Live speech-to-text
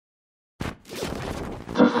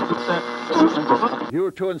If you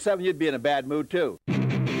were 2-7, you'd be in a bad mood too. Whoa,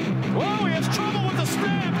 he has trouble with the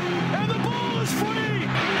snap, and the ball is free.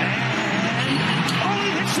 And he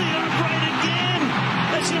hits the upright again.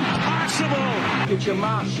 That's impossible. Get your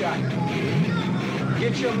mouth shut.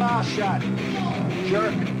 Get your mouth shut.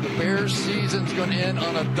 Jerk. The Bears' season's going to end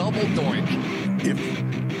on a double doink.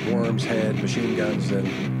 If Worms had machine guns,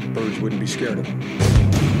 then birds wouldn't be scared of them.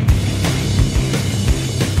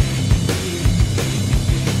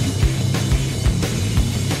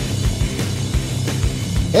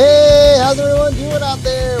 Hey, how's everyone doing out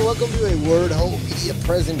there? Welcome to a Word Hole Media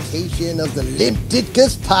presentation of the Limp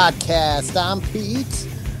Ditkas podcast. I'm Pete.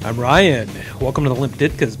 I'm Ryan. Welcome to the Limp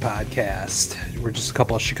Ditkas podcast. We're just a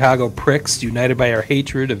couple of Chicago pricks united by our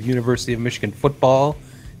hatred of University of Michigan football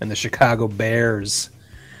and the Chicago Bears.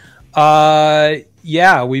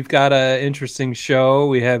 Yeah, we've got an interesting show.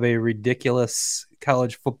 We have a ridiculous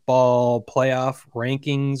college football playoff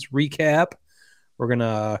rankings recap. We're going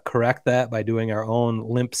to correct that by doing our own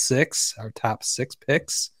Limp Six, our top 6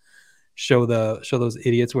 picks. Show those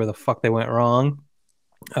idiots where the fuck they went wrong.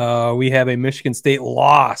 We have a Michigan State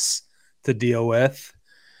loss to deal with.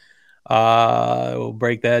 We'll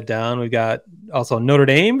break that down. We got also Notre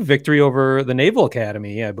Dame victory over the Naval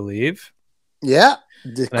Academy, I believe. Yeah,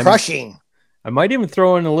 crushing. I might even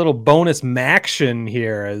throw in a little bonus Maction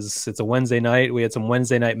here, as it's a Wednesday night. We had some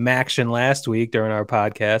Wednesday night Maction last week during our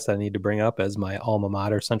podcast. I need to bring up as my alma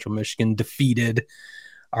mater, Central Michigan, defeated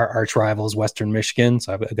our arch rivals, Western Michigan.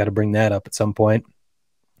 So I've got to bring that up at some point.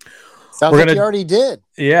 Sounds like you already did.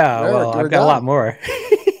 Yeah, well, I've got a lot more.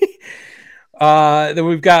 Then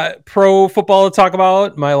we've got pro football to talk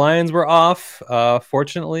about. My Lions were off,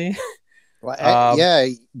 fortunately. Well, yeah,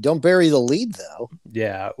 don't bury the lead, though.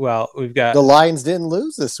 Yeah, well, we've got... The Lions didn't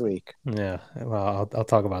lose this week. Yeah, well, I'll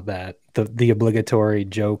talk about that. The obligatory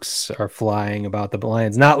jokes are flying about the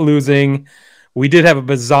Lions not losing. We did have a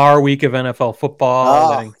bizarre week of NFL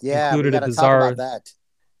football. Oh, yeah, we got to talk about that.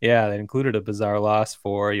 Yeah, that included a bizarre loss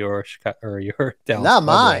for your Dallas. Not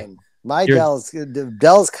mine. My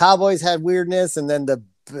Dallas Cowboys had weirdness, and then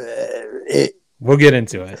we'll get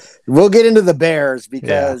into it. We'll get into the Bears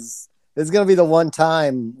because it's going to be the one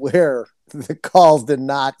time where the calls did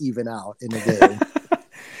not even out in the game.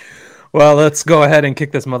 Well, let's go ahead and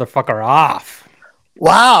kick this motherfucker off.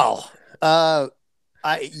 Wow.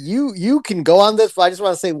 You can go on this, but I just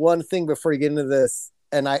want to say one thing before you get into this.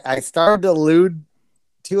 And I started to allude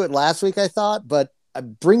to it last week, I thought, but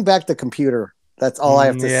bring back the computer. That's all I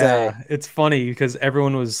have to say. It's funny because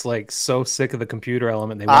everyone was like so sick of the computer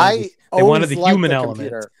element. They wanted the human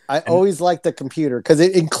element. I always liked the computer because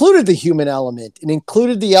it included the human element. It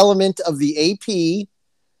included the element of the AP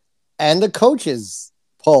and the coaches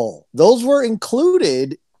poll. Those were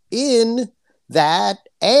included in that.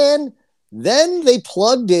 And then they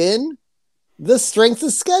plugged in the strength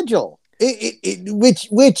of schedule,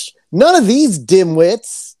 which none of these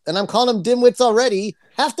dimwits, and I'm calling them dimwits already,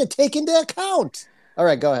 have to take into account. All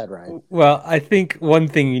right, go ahead, Ryan. Well, I think one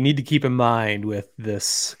thing you need to keep in mind with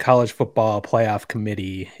this college football playoff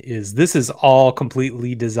committee is this is all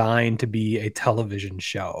completely designed to be a television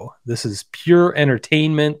show. This is pure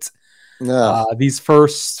entertainment. These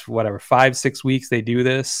first, 5-6 weeks they do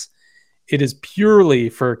this, it is purely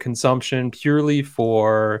for consumption, purely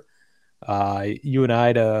for you and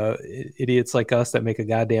I, to idiots like us that make a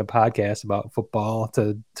goddamn podcast about football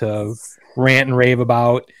to rant and rave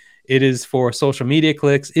about. It is for social media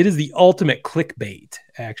clicks. It is the ultimate clickbait,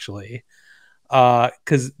 actually,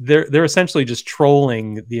 because they're essentially just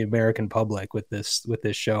trolling the American public with this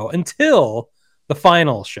show until the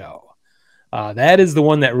final show. That is the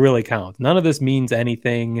one that really counts. None of this means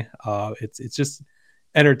anything. It's just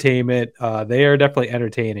entertainment. They are definitely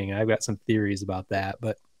entertaining. I've got some theories about that,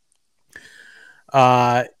 but.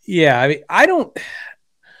 Yeah, I mean,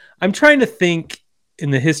 I'm trying to think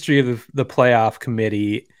in the history of the playoff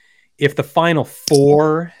committee if the Final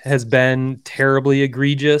Four has been terribly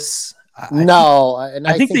egregious. I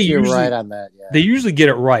think you're right on that. Yeah. They usually get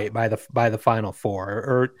it right by the Final Four,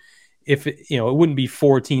 or if it wouldn't be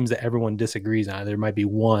 4 teams that everyone disagrees on. There might be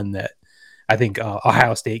one that I think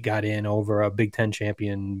Ohio State got in over a Big Ten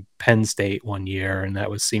champion Penn State one year, and that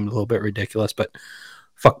seemed a little bit ridiculous, but.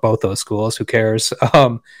 Fuck both those schools. Who cares? But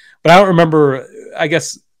I don't remember. I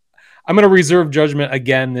guess I'm going to reserve judgment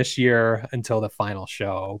again this year until the final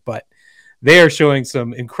show. But they are showing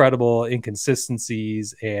some incredible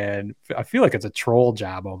inconsistencies, and I feel like it's a troll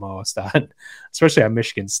job almost especially on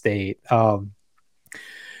Michigan State.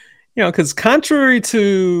 Because contrary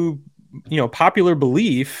to popular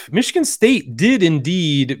belief, Michigan State did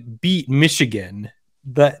indeed beat Michigan.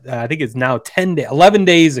 But I think it's now 11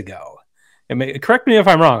 days ago. correct me if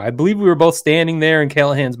I'm wrong. I believe we were both standing there in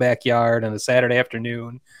Callahan's backyard on a Saturday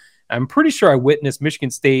afternoon. I'm pretty sure I witnessed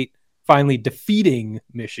Michigan State finally defeating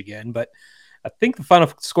Michigan, but I think the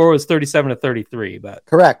final score was 37-33. But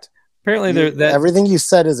correct. Apparently, everything you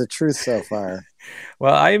said is a truth so far.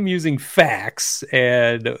 Well, I am using facts,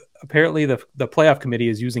 and apparently the playoff committee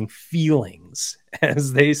is using feelings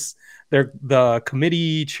as the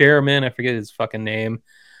committee chairman, I forget his fucking name,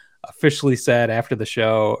 officially said after the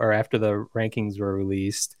show or after the rankings were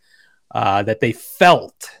released that they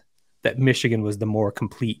felt that Michigan was the more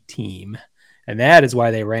complete team, and that is why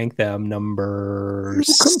they ranked them number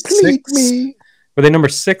complete 6. Me. Were they number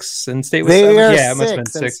 6 and State was 7? Yeah, it must have been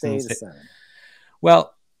 6 and State.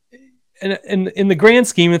 Well, in the grand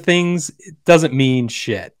scheme of things, it doesn't mean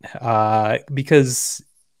shit because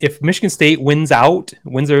if Michigan State wins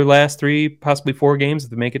their last 3, possibly 4 games, if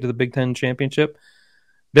they make it to the Big Ten championship,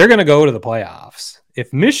 they're going to go to the playoffs.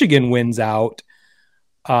 If Michigan wins out,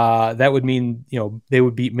 that would mean they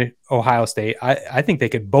would beat Ohio State. I think they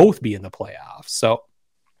could both be in the playoffs. So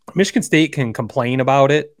Michigan State can complain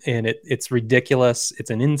about it, and it's ridiculous. It's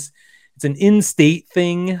an in-state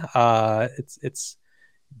thing. I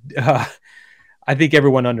think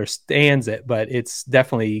everyone understands it, but it's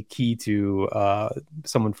definitely key to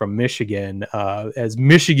someone from Michigan. As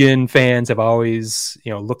Michigan fans have always,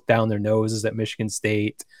 looked down their noses at Michigan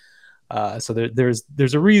State. So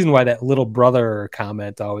there's a reason why that little brother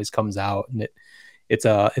comment always comes out, and it's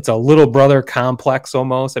a little brother complex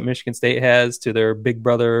almost that Michigan State has to their big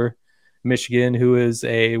brother Michigan, who is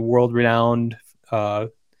a world-renowned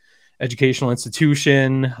educational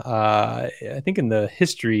institution. I think in the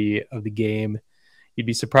history of the game, you'd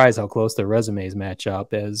be surprised how close their resumes match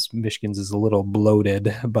up, as Michigan's is a little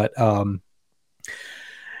bloated, but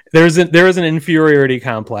there is an inferiority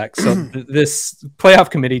complex. So this playoff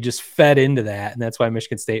committee just fed into that, and that's why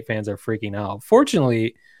Michigan State fans are freaking out.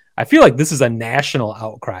 Fortunately, I feel like this is a national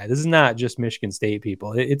outcry. This is not just Michigan State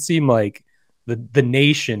people. It seemed like the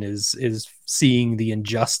nation is seeing the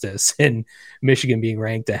injustice in Michigan being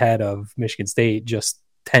ranked ahead of Michigan State just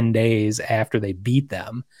 10 days after they beat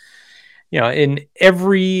them. In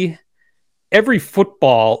every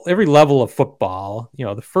level of football,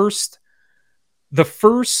 the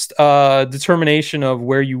first determination of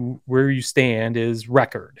where you stand is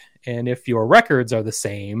record. And if your records are the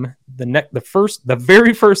same, the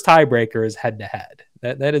very first tiebreaker is head to head.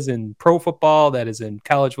 That is in pro football. That is in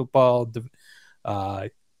college football,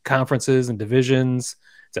 conferences and divisions.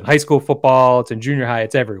 It's in high school football. It's in junior high.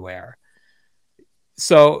 It's everywhere.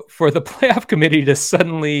 So for the playoff committee to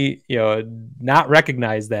suddenly, not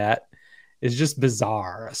recognize that is just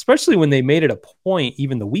bizarre, especially when they made it a point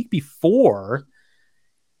even the week before.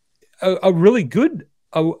 A really good,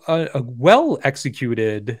 a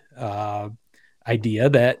well-executed idea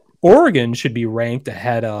that Oregon should be ranked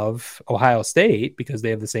ahead of Ohio State because they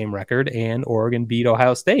have the same record, and Oregon beat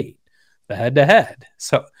Ohio State the head-to-head.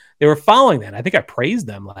 So they were following that. I think I praised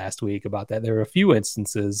them last week about that. There were a few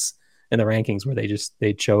instances in the rankings where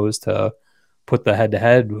they chose to put the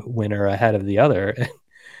head-to-head winner ahead of the other.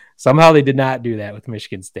 Somehow they did not do that with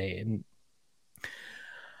Michigan State. And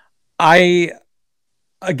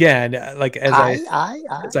again, like as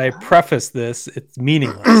I preface this, it's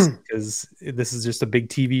meaningless because this is just a big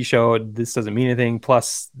TV show. This doesn't mean anything.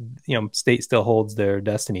 Plus, State still holds their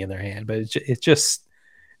destiny in their hand, but it just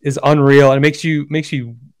is unreal, and it makes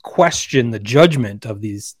you question the judgment of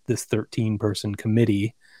this 13-person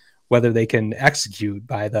committee, whether they can execute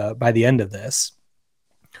by the end of this.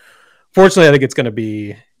 Fortunately, I think it's going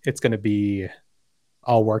to be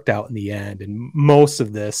all worked out in the end, and most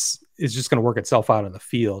of this is just going to work itself out on the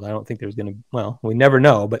field. I don't think there's going to, well, we never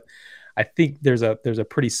know, but I think there's a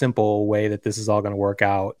pretty simple way that this is all going to work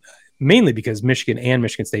out, mainly because Michigan and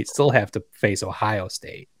Michigan State still have to face Ohio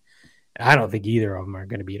State. I don't think either of them are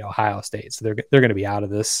going to beat Ohio State, so they're going to be out of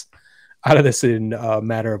this in a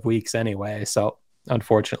matter of weeks anyway. So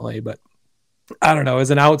unfortunately, but I don't know. As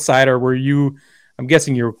an outsider, I'm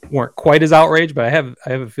guessing you weren't quite as outraged, but I have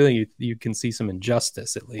a feeling you can see some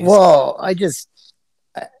injustice at least. Well,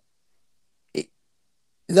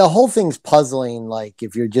 the whole thing's puzzling. Like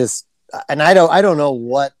if you're just, and I don't know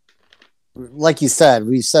what, like you said,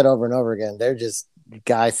 we've said over and over again, they're just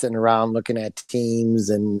guys sitting around looking at teams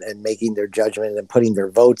and making their judgment and putting their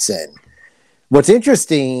votes in. What's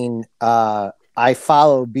interesting, I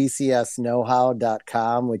follow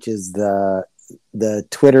bcsknowhow.com, which is the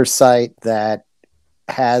Twitter site that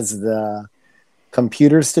has the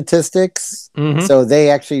computer statistics. Mm-hmm. So they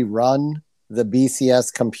actually run the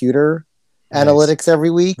BCS computer analytics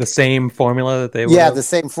every week. The same formula that they would have? The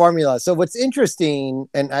same formula. So what's interesting,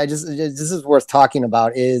 and this is worth talking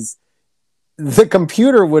about, is the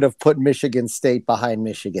computer would have put Michigan State behind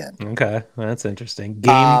Michigan. Okay, that's interesting.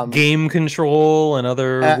 Game control and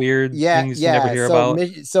other weird things you never hear about.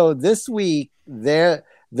 So this week, the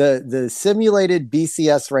simulated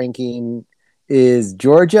BCS ranking is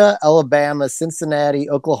Georgia, Alabama, Cincinnati,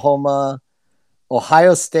 Oklahoma,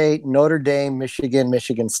 Ohio State, Notre Dame,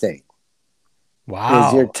 Michigan State. Wow,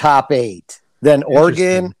 is your top 8. Then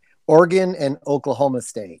Oregon, and Oklahoma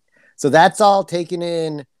State. So that's all taken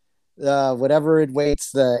in. Whatever it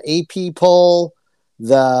weights, the AP poll,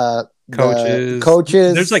 the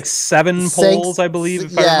coaches. There's like 7 polls, I believe,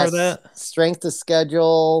 if I remember that. Strength of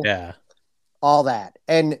schedule. Yeah. All that.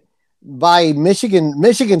 And by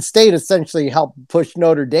Michigan State essentially helped push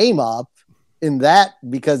Notre Dame up in that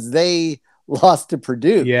because they lost to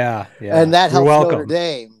Purdue. Yeah. And that helps Notre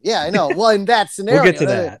Dame. Yeah, I know. Well, in that scenario, we'll get to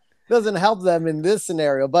that. Doesn't help them in this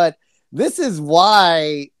scenario. But this is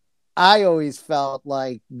why I always felt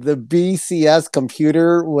like the BCS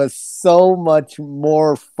computer was so much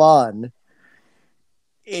more fun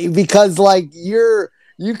because like you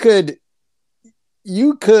could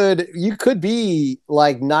be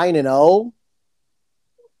like 9-0,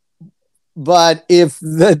 but if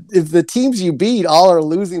the teams you beat all are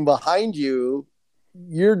losing behind you,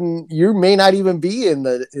 you may not even be in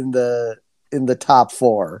the top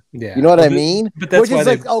 4. Yeah. You know what I mean? But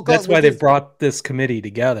that's why they brought this committee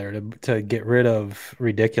together to get rid of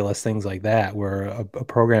ridiculous things like that, where a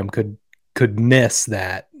program could miss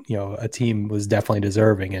that, a team was definitely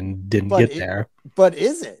deserving and didn't get there. But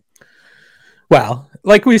is it? Well,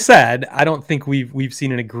 like we said, I don't think we've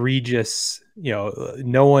seen an egregious,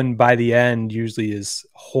 no one by the end usually is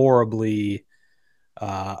horribly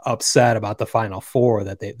upset about the Final Four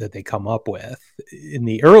that they come up with. In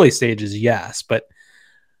the early stages, yes, but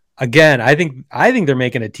again, I think they're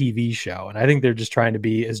making a TV show, and I think they're just trying to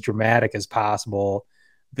be as dramatic as possible.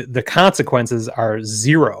 The consequences are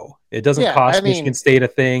zero. It doesn't cost Michigan State a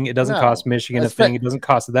thing. It doesn't cost Michigan a thing. It doesn't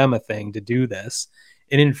cost them a thing to do this.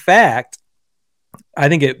 And in fact, I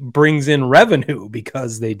think it brings in revenue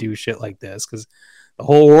because they do shit like this, because the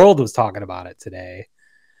whole world was talking about it today.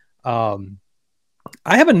 I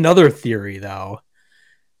have another theory though,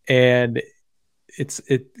 and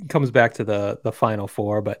it comes back to the Final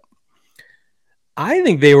Four, but I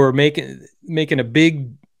think they were making a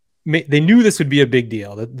big. They knew this would be a big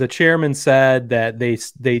deal. The chairman said that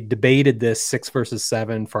they debated this 6 versus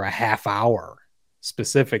 7 for a half hour,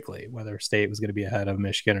 specifically whether State was going to be ahead of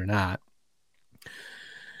Michigan or not.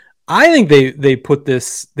 I think they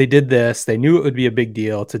did this. They knew it would be a big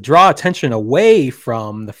deal to draw attention away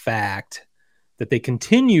from the fact that they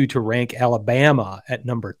continue to rank Alabama at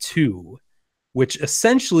number 2, which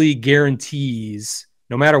essentially guarantees,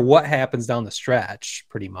 no matter what happens down the stretch,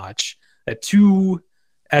 pretty much, that 2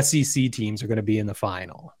 SEC teams are going to be in the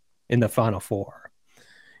Final Four.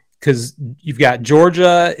 Because you've got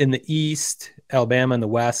Georgia in the East, Alabama in the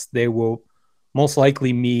West. They will most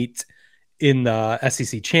likely meet in the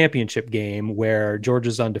SEC championship game, where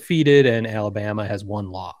Georgia's undefeated and Alabama has 1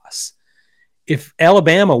 loss. If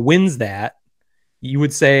Alabama wins that, you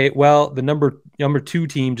would say, well, the number 2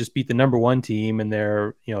 team just beat the number 1 team, and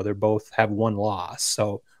they're both have 1 loss.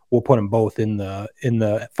 So we'll put them both in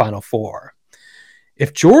the Final Four.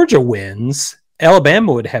 If Georgia wins,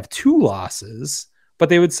 Alabama would have 2 losses, but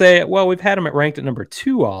they would say, well, we've had them ranked at number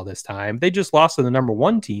 2 all this time. They just lost to the number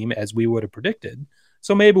 1 team, as we would have predicted.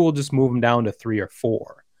 So maybe we'll just move them down to 3 or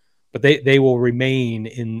 4, but they will remain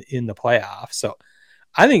in the playoffs. So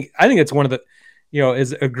I think it's one of the,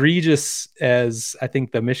 as egregious as I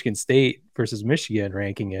think the Michigan State versus Michigan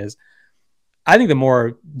ranking is, I think the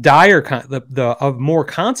more dire, of more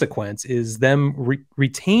consequence is them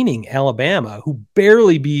retaining Alabama, who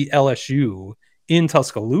barely beat LSU in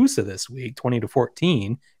Tuscaloosa this week,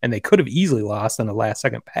 20-14, and they could have easily lost on a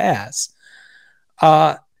last-second pass.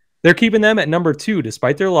 They're keeping them at number 2,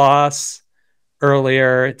 despite their loss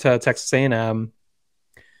earlier to Texas A&M.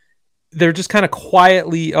 They're just kind of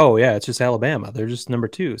quietly, oh yeah, it's just Alabama. They're just number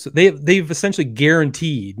 2. So they've essentially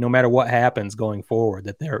guaranteed, no matter what happens going forward,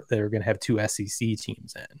 that they're going to have 2 SEC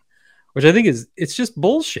teams in, which I think it's just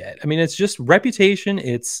bullshit. I mean, it's just reputation.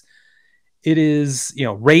 It is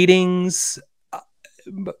ratings.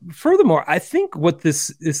 But furthermore, I think what this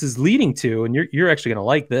is leading to, and you're actually going to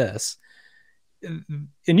like this,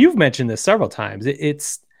 and you've mentioned this several times.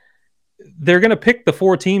 They're going to pick the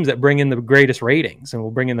 4 teams that bring in the greatest ratings and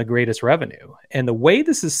will bring in the greatest revenue. And the way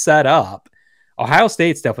this is set up, Ohio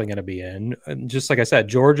State's definitely going to be in. And just like I said,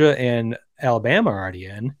 Georgia and Alabama are already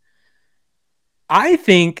in. I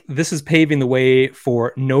think this is paving the way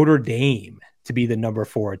for Notre Dame to be the number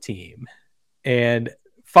 4 team. And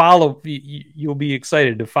you'll be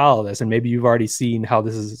excited to follow this, and maybe you've already seen how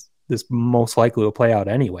this most likely will play out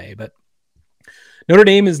anyway. But Notre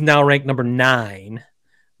Dame is now ranked number 9.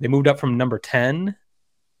 They moved up from number 10,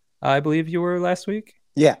 I believe you were last week.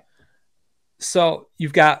 Yeah. So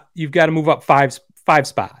you've got to move up five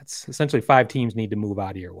spots. Essentially, 5 teams need to move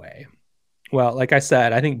out of your way. Well, like I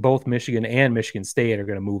said, I think both Michigan and Michigan State are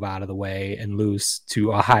going to move out of the way and lose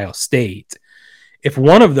to Ohio State. If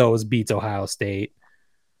one of those beats Ohio State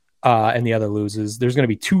and the other loses, there's going to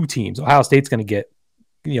be 2 teams. Ohio State's going to get,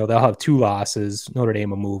 they'll have 2 losses. Notre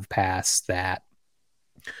Dame will move past that.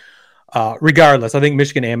 Regardless, I think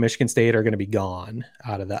Michigan and Michigan State are going to be gone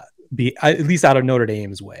out of that, at least out of Notre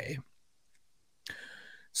Dame's way.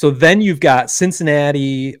 So then you've got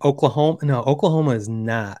Cincinnati, Oklahoma. No, Oklahoma is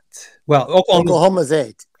not. Well, Oklahoma's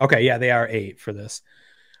 8. Okay, yeah, they are 8 for this.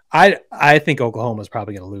 I think Oklahoma's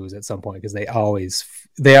probably going to lose at some point because they always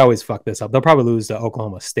fuck this up. They'll probably lose to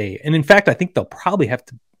Oklahoma State. And in fact, I think they'll probably have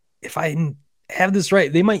to, if I have this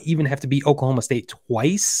right, they might even have to beat Oklahoma State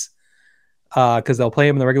twice because they'll play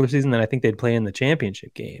them in the regular season. Then I think they'd play in the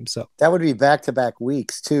championship game. So that would be back-to-back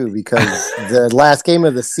weeks too, because the last game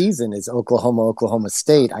of the season is Oklahoma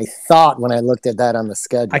State. I thought when I looked at that on the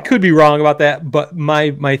schedule. I could be wrong about that, but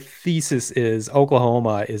my thesis is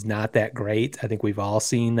Oklahoma is not that great. I think we've all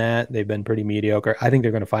seen that. They've been pretty mediocre. I think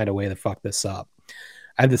they're going to find a way to fuck this up.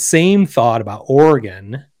 I have the same thought about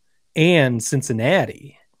Oregon and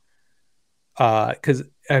Cincinnati. Because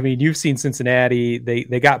you've seen Cincinnati.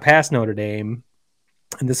 They got past Notre Dame,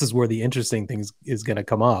 and this is where the interesting thing is going to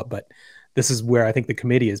come up. But this is where I think the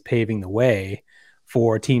committee is paving the way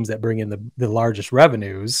for teams that bring in the largest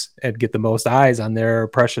revenues and get the most eyes on their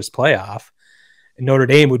precious playoff. And Notre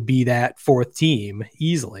Dame would be that 4th team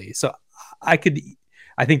easily. So I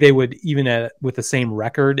think they would, even with the same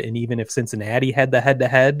record, and even if Cincinnati had the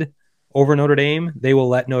head-to-head over Notre Dame, they will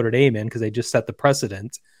let Notre Dame in because they just set the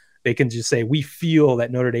precedent. They can just say, we feel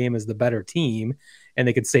that Notre Dame is the better team. And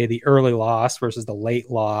they could say the early loss versus the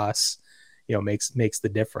late loss, makes the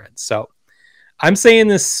difference. So I'm saying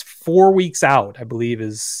this 4 weeks out, I believe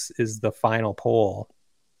is the final poll.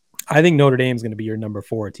 I think Notre Dame is going to be your number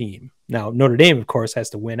 4 team. Now, Notre Dame, of course,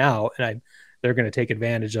 has to win out, and they're going to take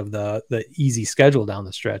advantage of the easy schedule down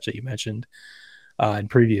the stretch that you mentioned in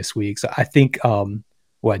previous weeks. I think,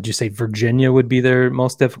 what did you say? Virginia would be their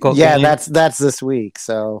most difficult game? that's this week.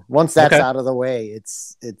 So once that's out of the way,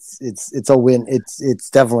 it's a win. It's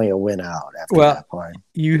definitely a win out after that point.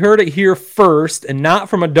 You heard it here first, and not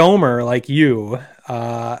from a domer like you.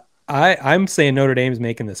 I'm saying Notre Dame's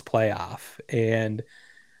making this playoff, and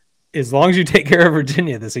as long as you take care of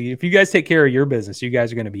Virginia if you guys take care of your business, you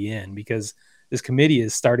guys are going to be in, because this committee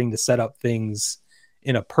is starting to set up things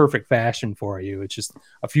in a perfect fashion for you. It's just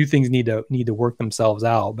a few things need to work themselves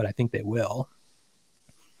out, but I think they will.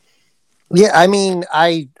 Yeah,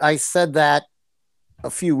 I said that a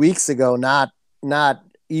few weeks ago, not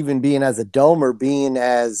even being as a domer, being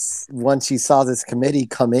as once you saw this committee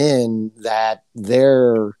come in, that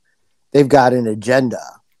they've got an agenda,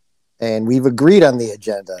 and we've agreed on the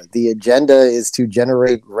agenda. The agenda is to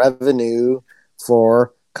generate revenue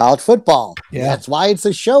for college football. Yeah. That's why it's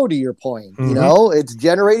a show, to your point. Mm-hmm. It's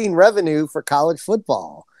generating revenue for college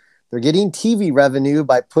football. They're getting TV revenue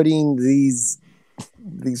by putting these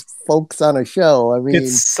folks on a show. It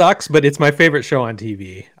sucks, but it's my favorite show on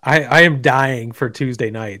TV. I am dying for Tuesday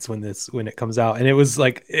nights when it comes out. And it was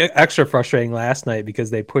like extra frustrating last night because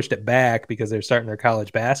they pushed it back because they're starting their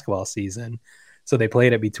college basketball season. So they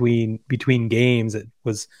played it between games. It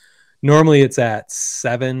was normally it's at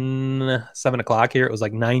 7 o'clock here. It was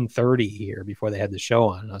like 9:30 here before they had the show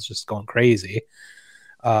on. And I was just going crazy.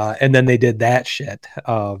 And then they did that shit,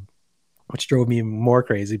 which drove me even more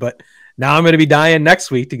crazy. But now I'm going to be dying next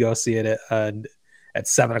week to go see it at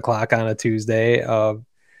 7 o'clock on a Tuesday.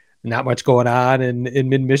 Not much going on in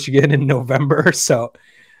mid-Michigan in November. So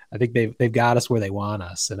I think they've got us where they want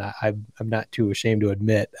us. And I'm not too ashamed to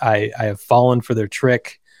admit I have fallen for their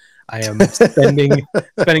trick. I am spending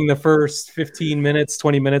the first 15 minutes,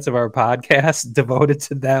 20 minutes of our podcast devoted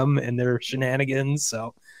to them and their shenanigans.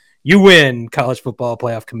 So you win, College Football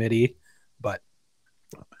Playoff Committee, but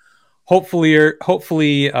hopefully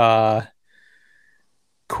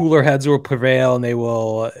cooler heads will prevail and they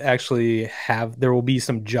will actually there will be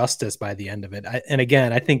some justice by the end of it. And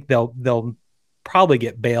again, I think they'll probably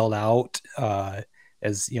get bailed out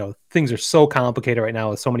as things are so complicated right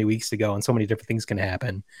now with so many weeks to go and so many different things can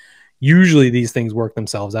happen. Usually these things work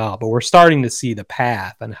themselves out, but we're starting to see the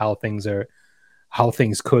path and how things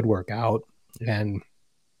could work out. And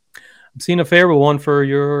I'm seeing a favorable one for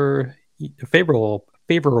your favorable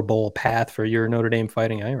favorable path for your Notre Dame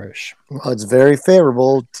Fighting Irish. Well, it's very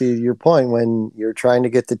favorable to your point when you're trying to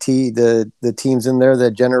get the teams in there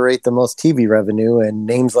that generate the most TV revenue, and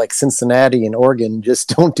names like Cincinnati and Oregon just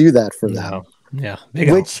don't do that for them. Yeah,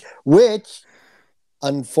 which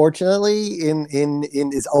unfortunately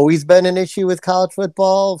in has always been an issue with college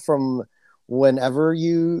football from whenever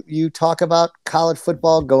you talk about college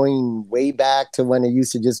football going way back to when it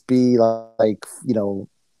used to just be like,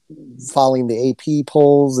 following the AP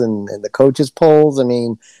polls and the coaches polls. I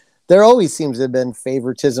mean, there always seems to have been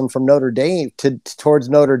favoritism from Notre Dame towards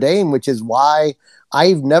Notre Dame, which is why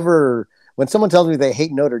I've never, when someone tells me they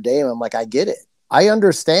hate Notre Dame, I'm like, I get it. I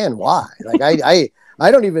understand why. Like I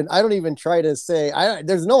don't even try to say,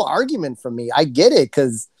 there's no argument from me. I get it,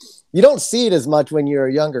 because you don't see it as much when you're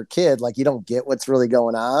a younger kid. Like, you don't get what's really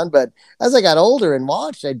going on. But as I got older and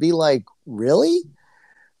watched, I'd be like, really?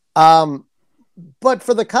 But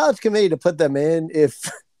for the college committee to put them in, if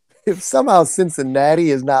somehow Cincinnati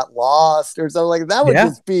is not lost or something like that, would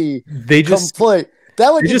just be set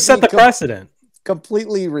the precedent.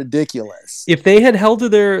 Completely ridiculous. If they had held to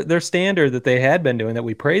their standard that they had been doing, that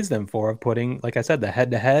we praise them for, of putting, like I said, the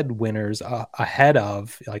head-to-head winners ahead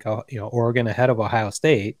of, Oregon ahead of Ohio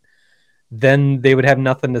State, then they would have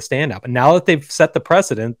nothing to stand up. And now that they've set the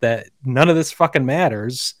precedent that none of this fucking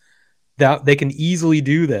matters, that they can easily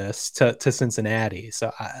do this to Cincinnati.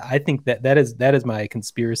 So I think that is my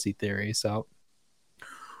conspiracy theory. So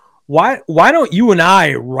why don't you and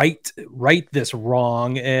I right this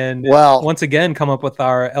wrong and once again come up with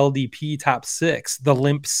our LDP top 6, the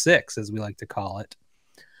limp 6 as we like to call it.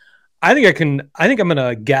 I think I'm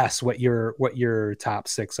gonna guess what your top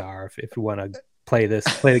 6 are if you want to play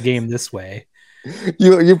the game this way.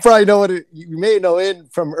 You probably know you may know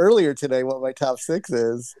from earlier today what my top 6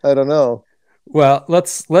 is. I don't know. Well,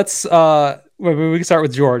 let's we can start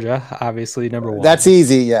with Georgia, obviously number 1. That's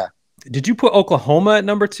easy, yeah. Did you put Oklahoma at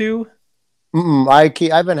number 2? I've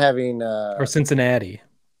been having or Cincinnati.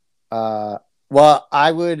 Well,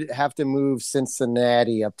 I would have to move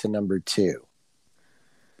Cincinnati up to number 2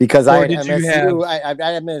 because I had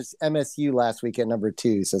MSU last week at number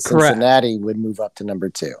 2, so Cincinnati would move up to number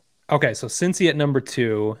 2. Okay, so Cincy at number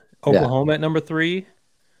 2, Oklahoma at number 3.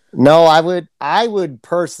 No, I would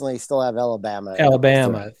personally still have Alabama.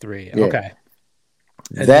 At 3. Yeah. Okay.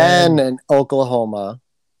 And then Oklahoma.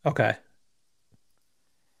 Okay.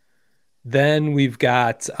 Then we've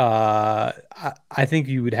got I think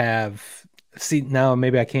you would have, now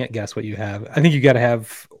maybe I can't guess what you have. I think you got to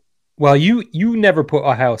have, well, you never put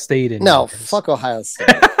Ohio State in. No, fuck Ohio State.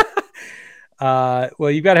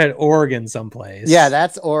 Well, you got to have Oregon someplace. Yeah,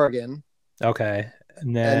 that's Oregon. Okay.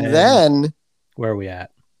 And then where are we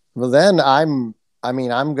at? Well, then I'm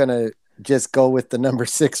going to just go with the number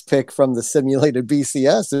 6 pick from the simulated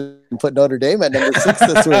BCS and put Notre Dame at number 6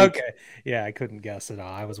 this week. Okay. Yeah, I couldn't guess at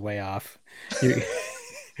all. I was way off.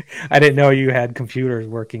 I didn't know you had computers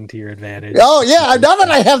working to your advantage. Oh, yeah. Now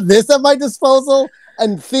that I have this at my disposal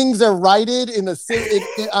and things are righted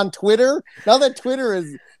on Twitter, now that Twitter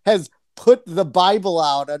has put the Bible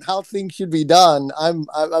out on how things should be done, I'm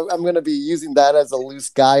going to be using that as a loose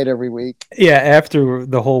guide every week. Yeah, after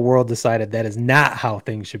the whole world decided that is not how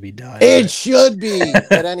things should be done. It should be,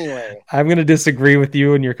 but anyway. I'm going to disagree with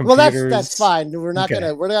you and your computers. Well, that's fine. We're not going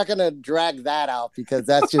to drag that out because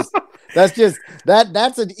that's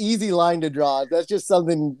that's an easy line to draw. That's just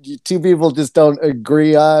something two people just don't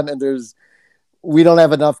agree on, and we don't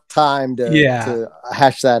have enough time to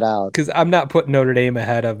hash that out. Because I'm not putting Notre Dame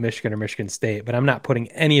ahead of Michigan or Michigan State, but I'm not putting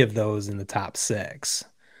any of those in the top 6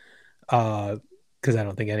 because I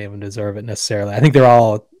don't think any of them deserve it necessarily. I think they're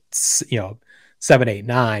all 7, 8,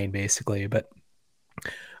 9 basically. But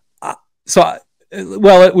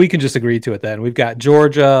we can just agree to it then. We've got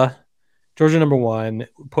Georgia number 1,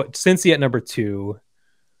 put Cincy at number 2.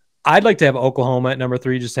 I'd like to have Oklahoma at number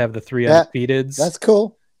 3, just to have the 3 undefeateds. That's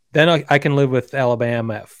cool. Then I can live with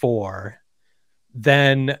Alabama at 4.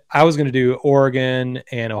 Then I was going to do Oregon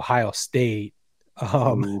and Ohio State.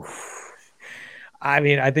 I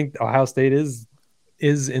mean, I think Ohio State is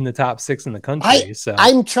in the top 6 in the country. So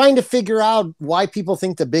I'm trying to figure out why people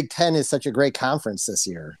think the Big Ten is such a great conference this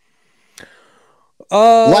year.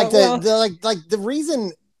 The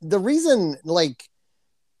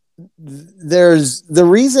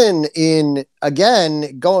reason in,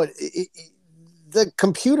 again, going. The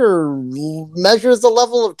computer measures the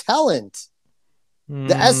level of talent.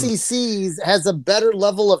 The SEC has a better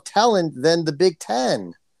level of talent than the Big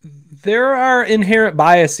Ten. There are inherent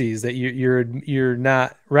biases that you're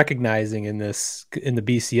not recognizing in the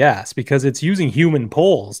BCS because it's using human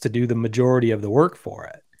polls to do the majority of the work for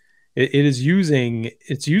it. It is using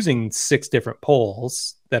 6 different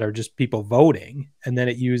polls that are just people voting, and then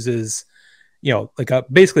it uses,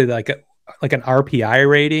 basically like an RPI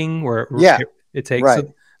rating where it takes right.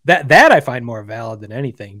 so that I find more valid than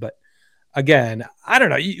anything. But again, I don't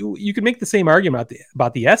know. You could make the same argument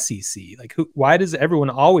about the SEC. Like, why does everyone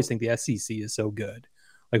always think the SEC is so good?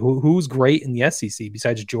 Like, who's great in the SEC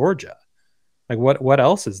besides Georgia? Like, what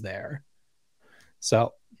else is there?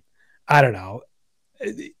 So, I don't know.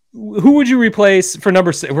 Who would you replace for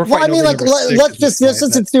number 6? Let's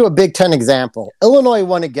just do a Big Ten example. Illinois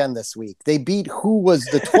won again this week. They beat who was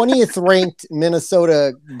the 20th ranked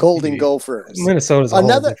Minnesota Golden Gophers. Minnesota's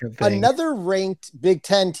another ranked Big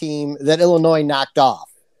Ten team that Illinois knocked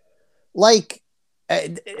off. Like,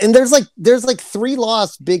 and there's 3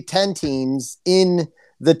 lost Big Ten teams in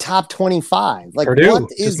the top 25. Like, Purdue what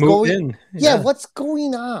is going? Yeah, what's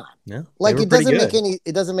going on? Yeah, like, it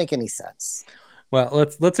doesn't make any sense. Well,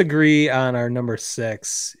 let's agree on our number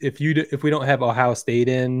 6. If we don't have Ohio State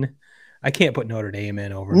in, I can't put Notre Dame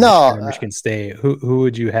in over Michigan State. Who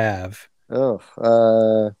would you have? This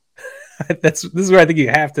is where I think you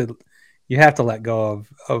have to let go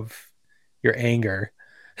of your anger.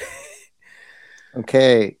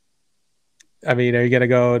 Okay. I mean, are you gonna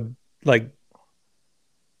go like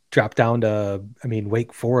drop down to? I mean,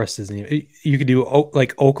 Wake Forest isn't even. You could do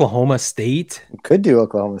like Oklahoma State. You could do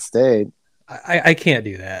Oklahoma State. I can't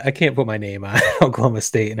do that. I can't put my name on Oklahoma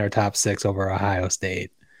State in our top 6 over Ohio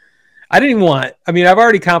State. I've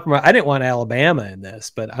already compromised. I didn't want Alabama in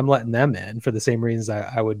this, but I'm letting them in for the same reasons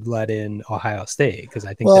I would let in Ohio State, because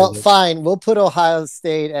I think. Well, fine. We'll put Ohio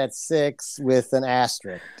State at 6 with an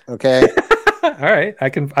asterisk. Okay. All right. I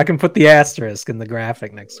can put the asterisk in the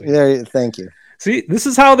graphic next week. There. Thank you. See, this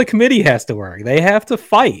is how the committee has to work. They have to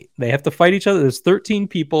fight. They have to fight each other. There's 13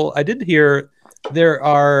 people. I did hear.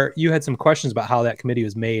 You had some questions about how that committee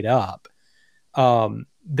was made up.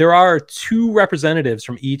 There are 2 representatives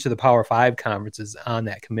from each of the Power 5 conferences on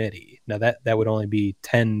that committee. Now that would only be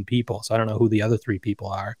 10 people. So I don't know who the other 3 people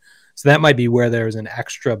are. So that might be where there's an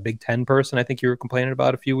extra Big Ten person. I think you were complaining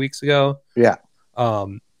about a few weeks ago. Yeah.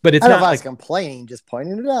 But it's I don't not know if I was complaining, just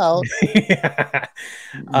pointing it out.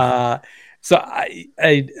 Yeah. So I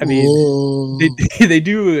mean, they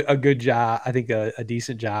do a good job. I think a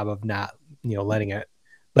decent job of not, letting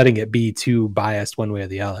it be too biased one way or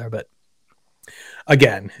the other. But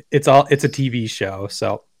again, it's a TV show,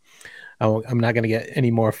 so I'm not going to get any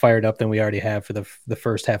more fired up than we already have for the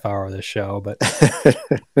first half hour of the show. But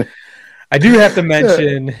I do have to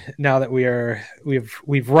mention, now that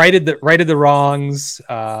we've righted the wrongs.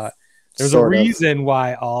 There's a reason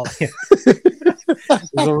why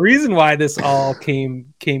there's a reason why this all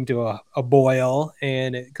came to a boil,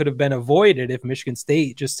 and it could have been avoided if Michigan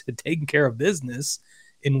State just had taken care of business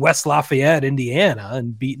in West Lafayette, Indiana,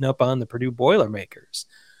 and beaten up on the Purdue Boilermakers,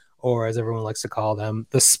 or as everyone likes to call them,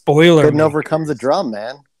 the Spoiler. Couldn't overcome the drum,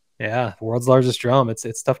 man. Yeah, the world's largest drum.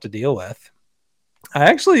 It's tough to deal with.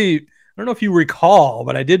 I don't know if you recall,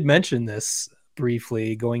 but I did mention this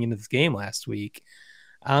briefly going into this game last week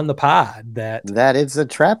on the pod that is a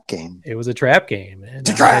trap game. It was a trap game.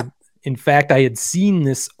 It's a trap. In fact, I had seen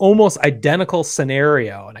this almost identical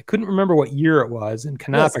scenario, and I couldn't remember what year it was. And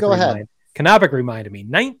Canopic reminded me,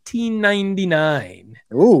 1999.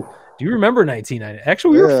 Ooh, do you remember 1990?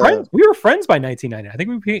 Actually, we were friends. We were friends by 1990. I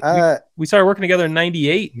think we started working together in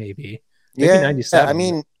 98, maybe 97. I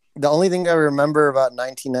mean, the only thing I remember about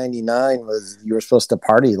 1999 was you were supposed to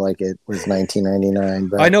party like it was 1999.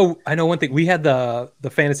 But I know one thing. We had the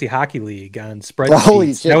fantasy hockey league on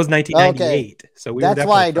spreadsheets. That was 1998. Okay. So that's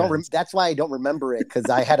why I don't. That's why I don't remember it, because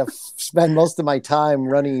I had to spend most of my time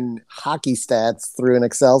running hockey stats through an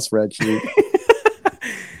Excel spreadsheet.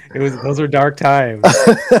 Those were dark times.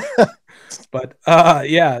 But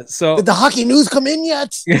yeah, so did the hockey news come in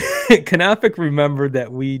yet? Canopic remembered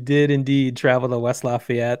that we did indeed travel to West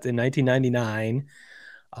Lafayette in 1999.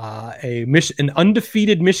 An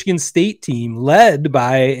undefeated Michigan State team led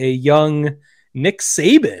by a young Nick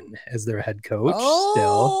Saban as their head coach.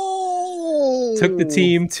 Still took the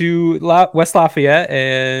team to West Lafayette,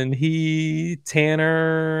 and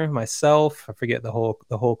Tanner, myself, I forget the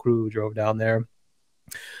whole crew drove down there.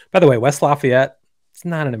 By the way, West Lafayette, it's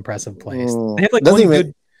not an impressive place. They have like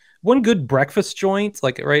one good breakfast joint,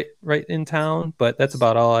 like right in town, but that's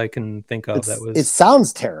about all I can think of. It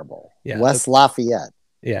sounds terrible. Yeah, West Lafayette.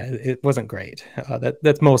 Yeah, it wasn't great.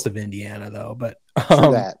 That's most of Indiana, though. But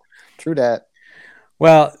True that.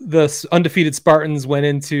 Well, the undefeated Spartans went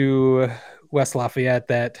into West Lafayette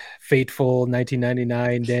that fateful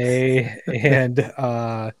 1999 day, and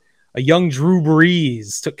a young Drew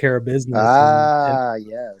Brees took care of business. And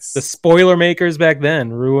Yes. the spoiler makers back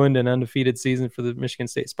then ruined an undefeated season for the Michigan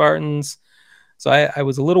State Spartans. So I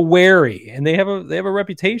was a little wary, and they have a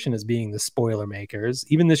reputation as being the spoiler makers.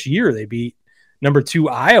 Even this year, they beat number 2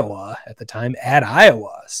 Iowa at the time at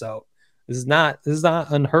Iowa. So this is not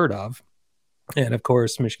unheard of. And of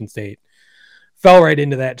course, Michigan State fell right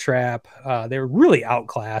into that trap. They were really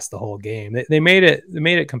outclassed the whole game. They made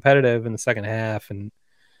it competitive in the second half, and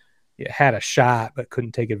it had a shot, but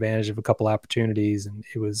couldn't take advantage of a couple opportunities. And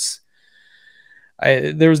there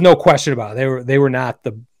was no question about it.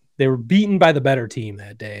 They were beaten by the better team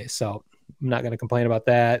that day. So I'm not going to complain about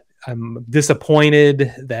that. I'm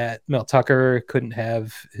disappointed that Mel Tucker couldn't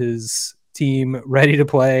have his team ready to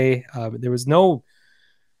play. There was no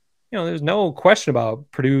question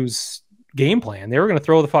about Purdue's game plan. They were going to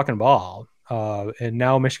throw the fucking ball. And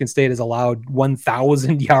now Michigan State has allowed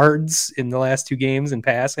 1,000 yards in the last 2 games in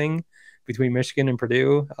passing between Michigan and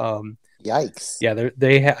Purdue. Yikes. Yeah,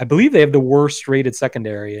 I believe they have the worst rated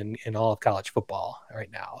secondary in all of college football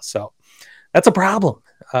right now. So that's a problem.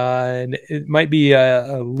 And it might be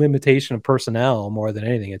a limitation of personnel more than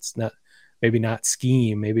anything. It's maybe not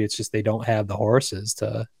scheme. Maybe it's just they don't have the horses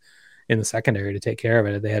in the secondary to take care of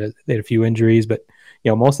it. They had a few injuries, but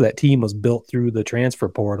most of that team was built through the transfer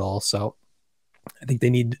portal. So I think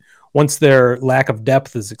they need, once their lack of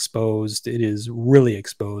depth is exposed, it is really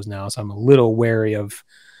exposed now. So I'm a little wary of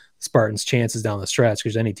Spartans' chances down the stretch,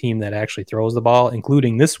 because any team that actually throws the ball,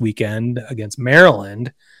 including this weekend against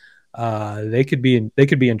Maryland, they could be in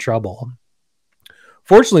trouble.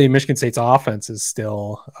 Fortunately, Michigan State's offense is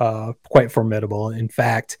still quite formidable. In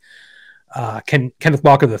fact, Kenneth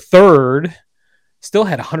Walker III still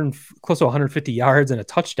had close to 150 yards and a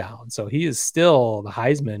touchdown. So he is still the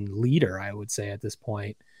Heisman leader, I would say, at this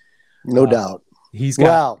point. No doubt. He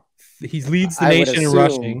leads the nation in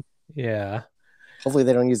rushing. Yeah. Hopefully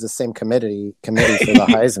they don't use the same committee for the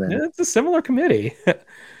Heisman. It's a similar committee.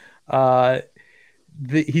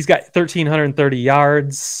 He's got 1,330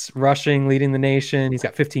 yards rushing, leading the nation. He's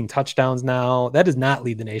got 15 touchdowns now. That does not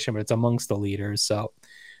lead the nation, but it's amongst the leaders. So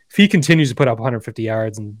if he continues to put up 150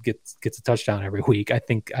 yards and gets a touchdown every week, I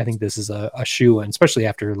think this is a shoo-in, especially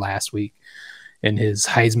after last week in his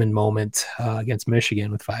Heisman moment against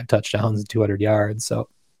Michigan with 5 touchdowns and 200 yards. So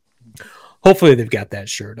hopefully they've got that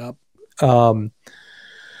shirt up. Like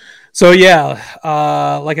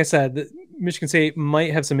I said, Michigan State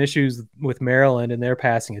might have some issues with Maryland and their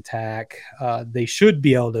passing attack. They should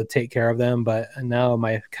be able to take care of them, but now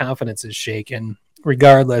my confidence is shaken.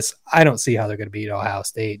 Regardless, I don't see how they're going to beat Ohio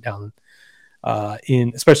State down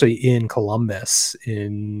especially in Columbus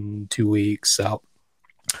in 2 weeks. So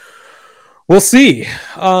we'll see.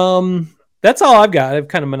 That's all I've got. I've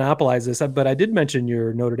kind of monopolized this, but I did mention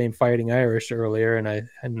your Notre Dame Fighting Irish earlier,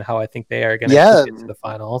 and how I think they are going to get to the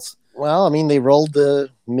finals. Well, I mean, they rolled the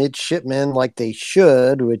midshipmen like they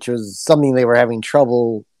should, which was something they were having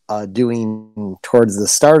trouble doing towards the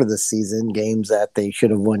start of the season. Games that they should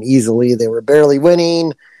have won easily, they were barely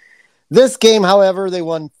winning. This game, however, they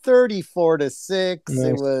won 34-6. Nice.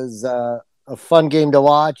 It was a fun game to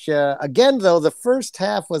watch. Again, though, the first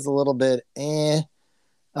half was a little bit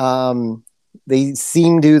they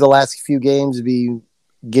seem to, the last few games, be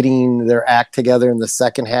getting their act together in the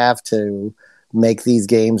second half to make these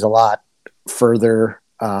games a lot further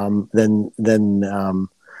than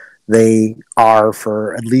they are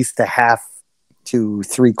for at least a half to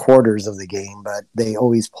 3/4 of the game, but they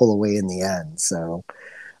always pull away in the end. So,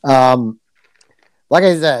 like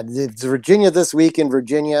I said, it's Virginia this week in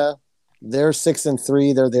Virginia. They're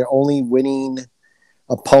 6-3. They're their only winning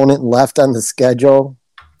opponent left on the schedule.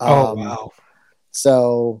 Wow.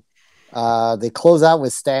 So they close out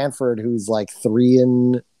with Stanford, who's like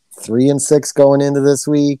 3-6 going into this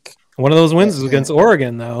week. One of those wins is against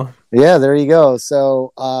Oregon, though. Yeah, there you go.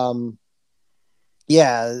 So,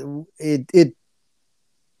 it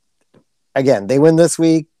again, they win this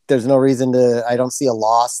week. There's no reason I don't see a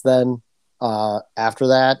loss then after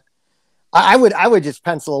that. I would just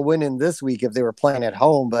pencil a win in this week if they were playing at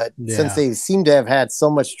home, but since they seem to have had so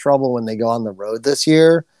much trouble when they go on the road this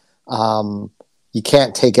year, you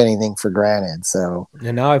can't take anything for granted. So,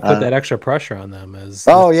 and now I put that extra pressure on them as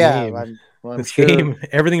I'm sure, game,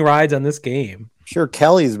 everything rides on this game. I'm sure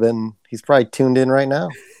Kelly's he's probably tuned in right now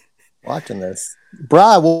watching this. Bri,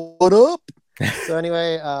 what up? So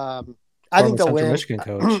anyway, I think they'll win. Michigan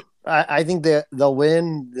coach. I think they'll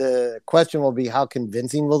win. The question will be, how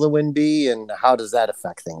convincing will the win be, and how does that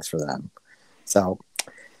affect things for them? So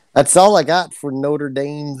that's all I got for Notre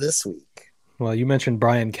Dame this week. Well, you mentioned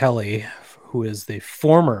Brian Kelly, who is the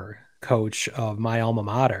former coach of my alma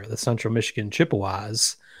mater, the Central Michigan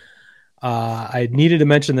Chippewas. I needed to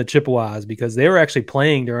mention the Chippewas because they were actually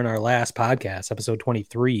playing during our last podcast, episode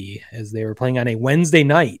 23, as they were playing on a Wednesday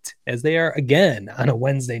night, as they are again on a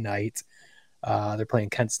Wednesday night. They're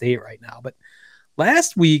playing Kent State right now. But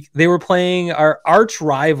last week, they were playing our arch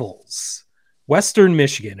rivals, Western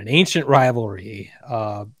Michigan, an ancient rivalry.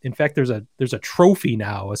 In fact, there's a trophy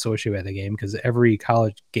now associated with the game because every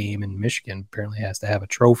college game in Michigan apparently has to have a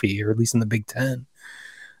trophy, or at least in the Big Ten.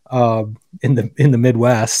 In the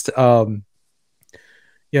Midwest.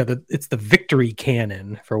 It's the victory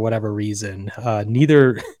cannon for whatever reason.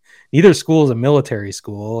 Neither school is a military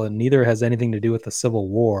school, and neither has anything to do with the Civil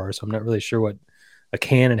War. So I'm not really sure what a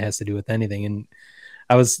cannon has to do with anything. And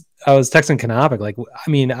I was texting Canopic, like, I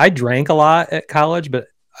mean, I drank a lot at college, but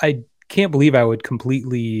I can't believe I would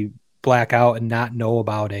completely black out and not know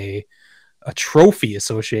about a trophy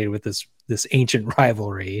associated with this ancient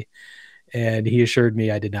rivalry. And he assured me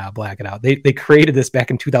I did not black it out. They created this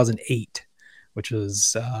back in 2008, which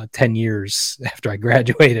was 10 years after I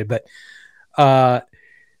graduated. But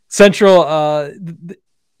Central,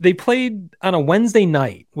 they played on a Wednesday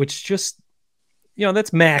night, which just,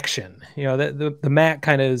 that's Maction. The MAC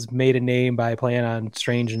kind of has made a name by playing on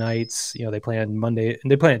strange nights. They play on Monday, and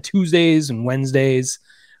they play on Tuesdays and Wednesdays.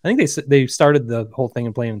 I think they started the whole thing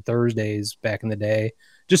and playing Thursdays back in the day,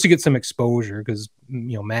 just to get some exposure, because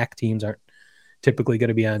MAC teams aren't typically going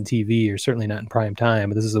to be on TV, or certainly not in prime time.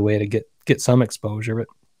 But this is a way to get some exposure. But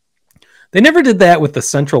they never did that with the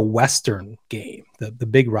Central Western game, the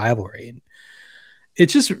big rivalry. And it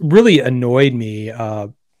just really annoyed me,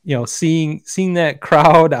 seeing that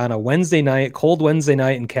crowd on a Wednesday night, cold Wednesday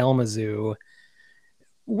night in Kalamazoo.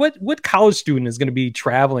 What college student is going to be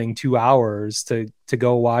traveling 2 hours to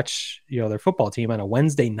go watch their football team on a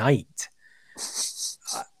Wednesday night?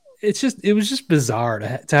 It was just bizarre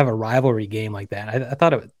to have a rivalry game like that. I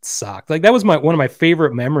thought it sucked. Like, that was one of my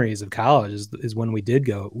favorite memories of college is when we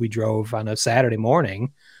drove on a Saturday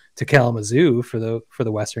morning to Kalamazoo for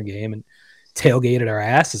the Western game and tailgated our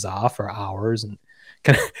asses off for hours. And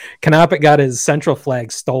Canopic got his Central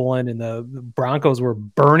flag stolen, and the Broncos were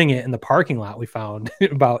burning it in the parking lot. We found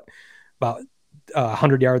about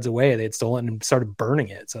 100 yards away. They had stolen and started burning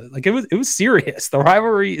it. So it was serious. The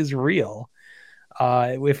rivalry is real.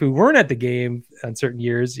 If we weren't at the game on certain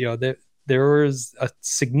years, there was a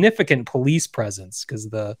significant police presence, because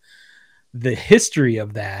the history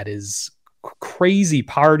of that is crazy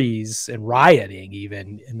parties and rioting,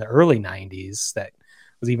 even in the early 90s. That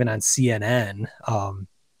was even on CNN.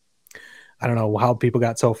 I don't know how people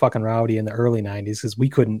got so fucking rowdy in the early 90s, because we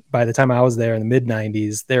couldn't. By the time I was there in the mid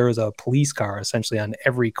 90s, there was a police car essentially on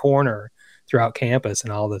every corner throughout campus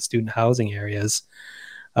and all the student housing areas.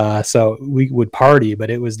 So we would party, but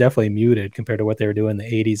it was definitely muted compared to what they were doing in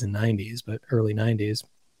the 80s and 90s, but early 90s.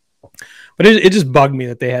 But it just bugged me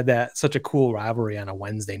that they had such a cool rivalry on a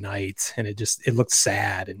Wednesday night, and it looked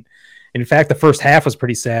sad. And in fact, the first half was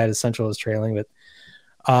pretty sad as Central was trailing. But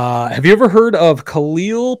have you ever heard of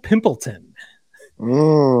Khalil Pimpleton?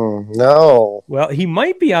 No. Well, he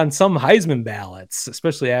might be on some Heisman ballots,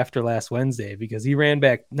 especially after last Wednesday, because he ran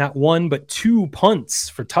back not one but 2 punts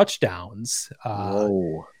for touchdowns.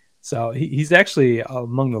 So he's actually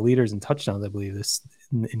among the leaders in touchdowns, I believe,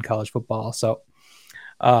 in college football. So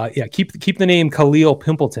keep the name Khalil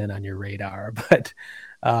Pimpleton on your radar. But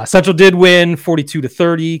Central did win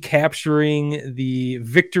 42-30, capturing the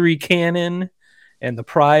victory cannon and the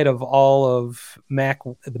pride of all of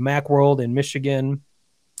the MAC world in Michigan.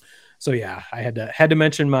 So yeah, I had to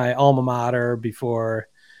mention my alma mater before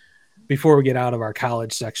we get out of our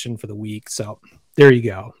college section for the week. So there you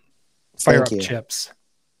go. Fire up Chips.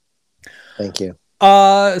 Thank you.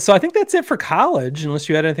 So I think that's it for college, unless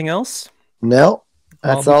you had anything else. No,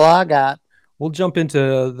 that's all I got. We'll jump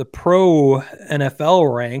into the pro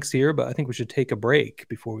NFL ranks here, but I think we should take a break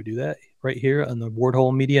before we do that right here on the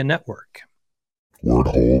Wordhole Media Network.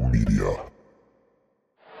 Wordhole Media.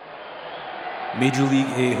 Major League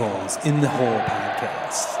A-Holes in the Hole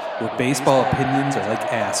podcast, where baseball opinions are like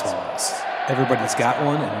assholes. Everybody's got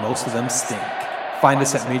one, and most of them stink. Find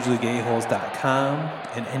us at MajorLeagueAholes.com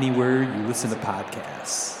and anywhere you listen to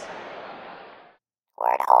podcasts.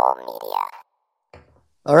 Wordhole Media.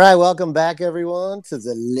 All right, welcome back, everyone, to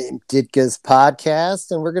the Limp Ditka's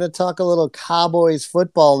podcast, and we're going to talk a little Cowboys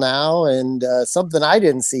football now, and something I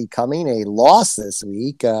didn't see coming, a loss this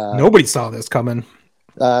week. Nobody saw this coming.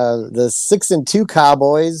 The 6-2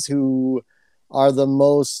 Cowboys, who are the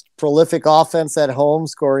most prolific offense at home,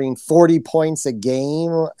 scoring 40 points a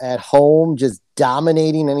game at home, just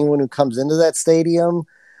dominating anyone who comes into that stadium,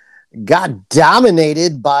 got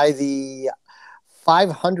dominated by the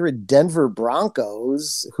 500 Denver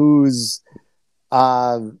Broncos, whose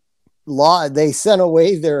they sent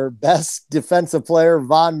away their best defensive player,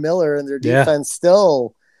 Von Miller, and their defense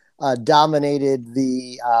still dominated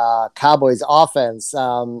the Cowboys offense.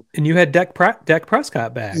 And you had Dak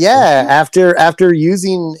Prescott back. Yeah, after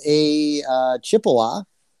using a Chippewa.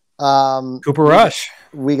 Cooper Rush.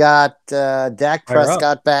 We got Dak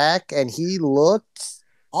Prescott back, and he looked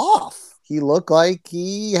off. He looked like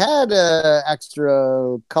he had an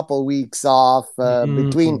extra couple weeks off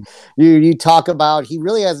between. You talk about he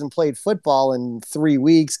really hasn't played football in 3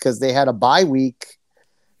 weeks because they had a bye week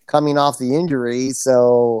coming off the injury.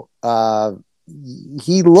 So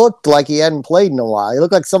he looked like he hadn't played in a while. He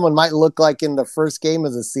looked like someone might look like in the first game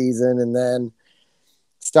of the season, and then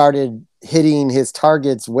started hitting his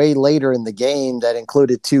targets way later in the game that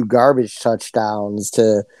included 2 garbage touchdowns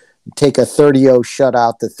to take a 30-0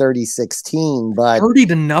 shutout to 30-16, but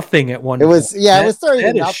 30-0 at one. It was point. it was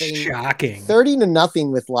 30-0. Shocking.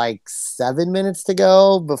 30-0 with like 7 minutes to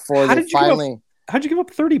go before how'd you give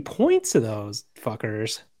up 30 points to those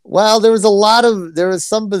fuckers? Well, there was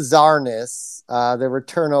some bizarreness. There were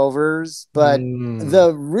turnovers, but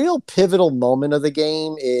the real pivotal moment of the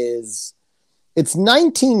game is it's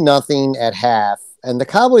 19-0 at half, and the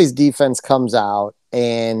Cowboys defense comes out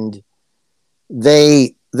and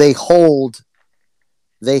they hold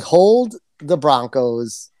the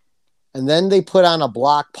Broncos, and then they put on a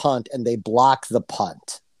block punt and they block the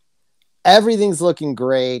punt. Everything's looking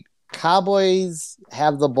great. Cowboys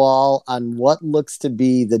have the ball on what looks to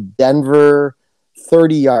be the Denver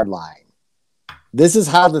 30-yard line. This is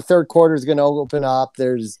how the third quarter is going to open up.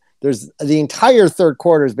 There's the entire third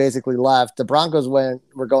quarter is basically left. The Broncos were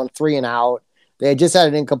going 3 and out. They had just had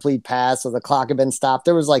an incomplete pass, so the clock had been stopped.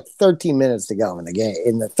 There was like 13 minutes to go in the game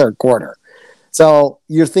in the third quarter. So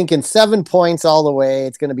you're thinking 7 points all the way.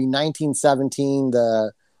 It's going to be 19-17.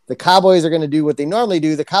 The Cowboys are going to do what they normally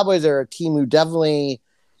do. The Cowboys are a team who definitely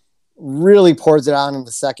really pours it on in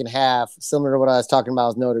the second half, similar to what I was talking about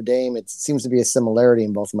with Notre Dame. It seems to be a similarity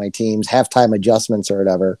in both of my teams, halftime adjustments or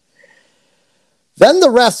whatever. Then the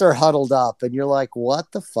refs are huddled up, and you're like,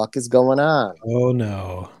 what the fuck is going on? Oh,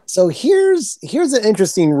 no. So here's an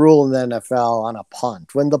interesting rule in the NFL on a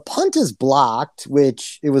punt. When the punt is blocked,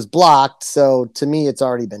 which it was blocked, so to me it's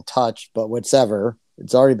already been touched, but whatever,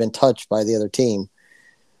 it's already been touched by the other team.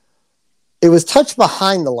 It was touched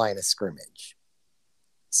behind the line of scrimmage.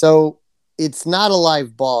 So it's not a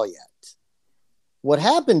live ball yet. What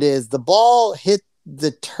happened is the ball hit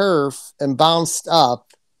the turf and bounced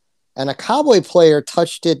up, and a Cowboy player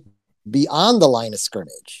touched it beyond the line of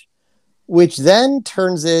scrimmage, which then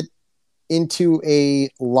turns it into a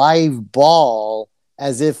live ball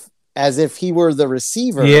as if he were the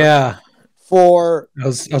receiver. Yeah. I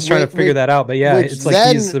was trying to figure that out, but yeah, it's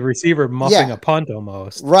like he's the receiver muffing a punt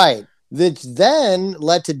almost. Right. Which then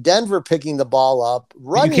led to Denver picking the ball up.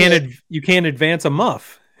 You can't advance a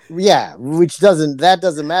muff. Yeah, which doesn't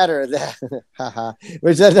matter.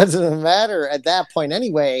 Which doesn't matter at that point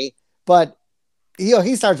anyway. But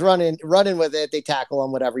he starts running with it. They tackle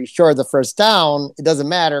him, whatever. He's short of the first down. It doesn't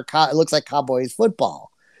matter. It looks like Cowboys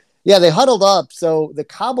football. Yeah, they huddled up. So the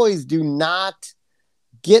Cowboys do not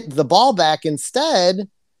get the ball back. Instead,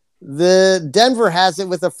 the Denver has it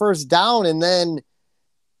with a first down and then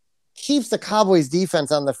keeps the Cowboys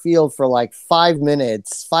defense on the field for like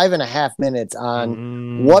 5.5 minutes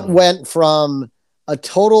on what went from a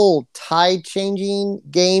total tide changing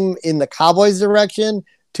game in the Cowboys direction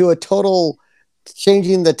to a total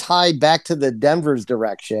changing the tide back to the Denver's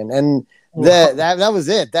direction. And that was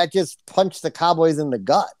it. That just punched the Cowboys in the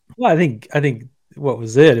gut. Well, I think what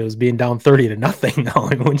was it? It was being down 30-0 though.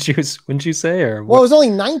 Wouldn't you say? Or well, it was only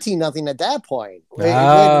 19-0 at that point.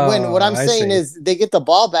 When what I'm saying is they get the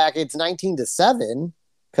ball back, it's 19-7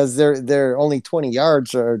 because they're only 20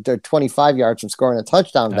 yards or they're 25 yards from scoring a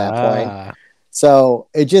touchdown at that point. So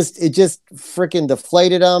it just freaking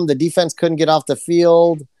deflated them. The defense couldn't get off the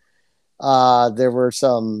field. There were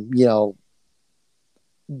some,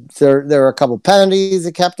 there were a couple penalties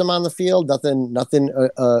that kept them on the field. Nothing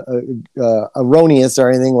erroneous or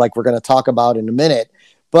anything like we're going to talk about in a minute.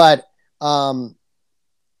 But yeah,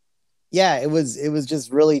 it was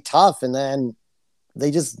just really tough. And then they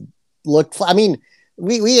just looked. I mean,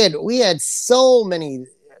 we had so many.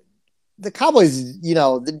 The Cowboys,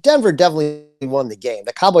 the Denver definitely won the game.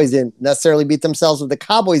 The Cowboys didn't necessarily beat themselves, but the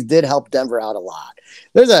Cowboys did help Denver out a lot.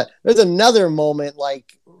 There's another moment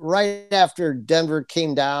like right after Denver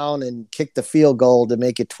came down and kicked the field goal to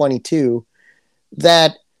make it 22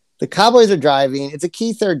 that the Cowboys are driving. It's a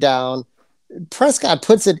key third down. Prescott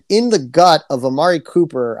puts it in the gut of Amari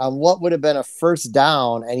Cooper on what would have been a first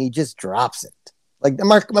down, and he just drops it. Like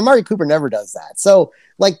Amari Cooper never does that. So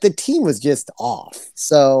like the team was just off.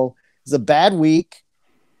 So It's a bad week.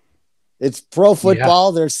 It's pro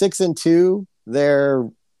football. They're 6-2. They're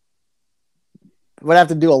would have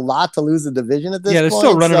to do a lot to lose the division at this point. Yeah, they're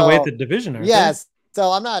still running away at the division, aren't yes.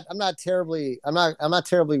 So I'm not terribly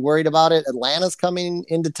worried about it. Atlanta's coming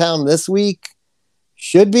into town this week.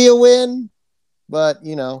 Should be a win, but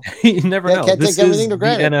you never know. Can't this take everything is for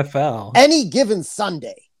granted. The NFL. Any given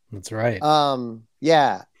Sunday. That's right.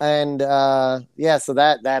 Yeah, and so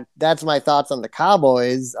that's my thoughts on the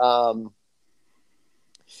Cowboys.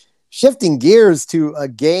 Shifting gears to a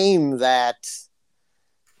game that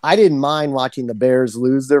I didn't mind watching the Bears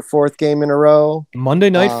lose their fourth game in a row. Monday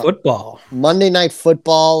Night Football. Monday Night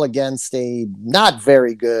Football against a not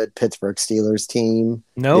very good Pittsburgh Steelers team.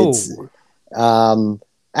 No.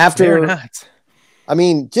 After, not. I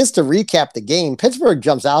mean, just to recap the game, Pittsburgh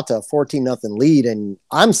jumps out to a 14-0 lead, and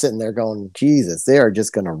I'm sitting there going, Jesus, they are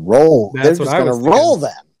just going to roll. They're just going to roll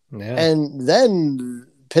them. Yeah. And then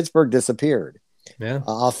Pittsburgh disappeared. Yeah.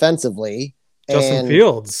 Offensively. Justin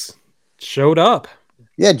Fields showed up.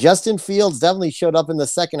 Yeah, Justin Fields definitely showed up in the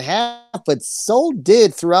second half, but so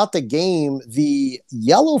did throughout the game the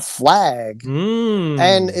yellow flag.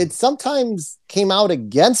 And it sometimes came out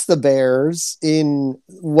against the Bears in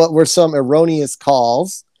what were some erroneous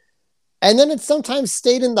calls. And then it sometimes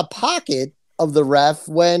stayed in the pocket of the ref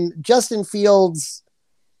when Justin Fields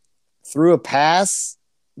threw a pass.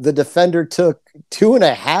 The defender took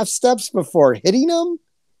 2.5 steps before hitting him,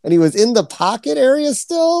 and he was in the pocket area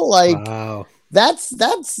still. Like, wow. That's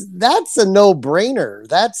a no-brainer.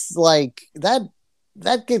 That's like that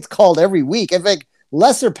gets called every week. In fact,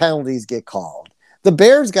 lesser penalties get called. The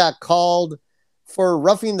Bears got called for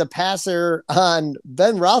roughing the passer on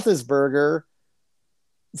Ben Roethlisberger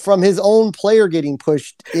from his own player getting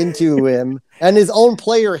pushed into him, and his own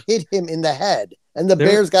player hit him in the head, and the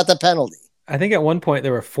Bears got the penalty. I think at one point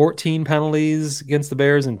there were 14 penalties against the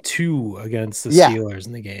Bears and 2 against the Steelers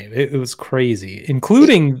in the game. It was crazy,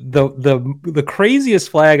 including the craziest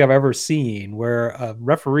flag I've ever seen, where a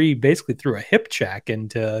referee basically threw a hip check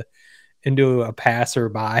into a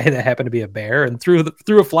passerby that happened to be a Bear and threw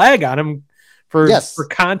a flag on him for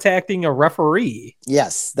contacting a referee.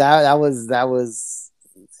 Yes, that was.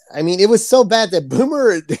 I mean, it was so bad that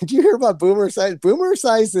Boomer. Did you hear about Boomer Esiason? Boomer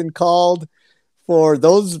Esiason called for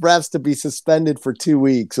those refs to be suspended for 2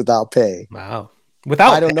 weeks without pay. Wow.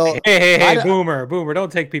 Without I don't know. Hey, Boomer,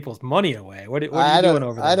 don't take people's money away. What are you doing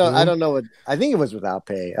over there? I don't know what. I think it was without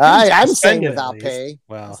pay. I'm saying without pay.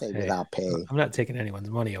 Well, without pay. I'm not taking anyone's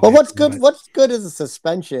money away. Well, what's good is a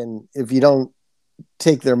suspension if you don't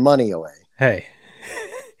take their money away. Hey.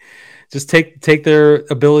 Just take their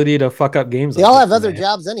ability to fuck up games. They all have other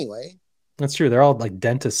jobs anyway. That's true. They're all like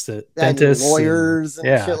dentists, lawyers,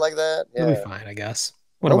 and shit like that. Yeah. They'll be fine, I guess.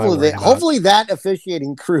 Hopefully that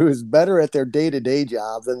officiating crew is better at their day-to-day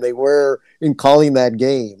job than they were in calling that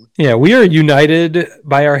game. Yeah, we are united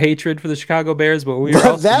by our hatred for the Chicago Bears, but we are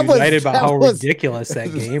also united by how ridiculous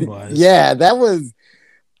that game was. Yeah, that was.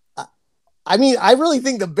 I mean, I really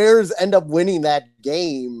think the Bears end up winning that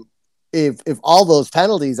game if all those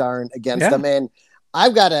penalties aren't against them. And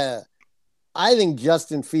I think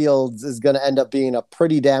Justin Fields is going to end up being a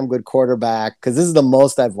pretty damn good quarterback because this is the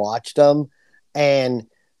most I've watched him. And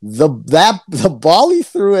the ball he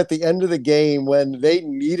threw at the end of the game when they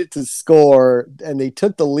needed to score and they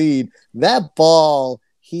took the lead, that ball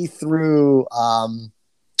he threw, Allen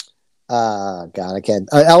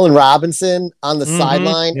Robinson on the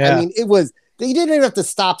sideline. Yeah. I mean, they didn't even have to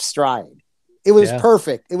stop stride. It was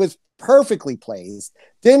perfect. It was perfectly placed.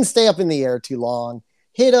 Didn't stay up in the air too long.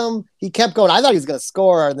 Hit him. He kept going. I thought he was going to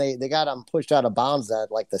score, and they got him pushed out of bounds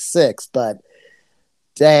at like the 6th. But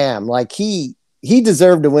damn, like he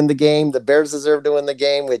deserved to win the game. The Bears deserved to win the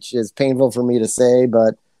game, which is painful for me to say.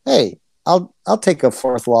 But hey, I'll take a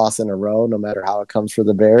 4th loss in a row, no matter how it comes for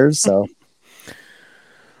the Bears. So,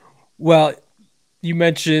 well, you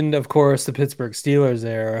mentioned, of course, the Pittsburgh Steelers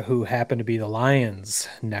there, who happen to be the Lions'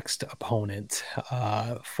 next opponent.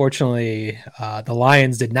 Fortunately, the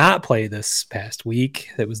Lions did not play this past week.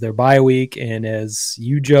 It was their bye week, and as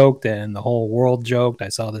you joked and the whole world joked, I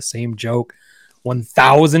saw the same joke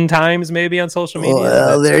 1,000 times maybe on social media.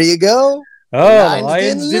 Well, there you go. Oh, the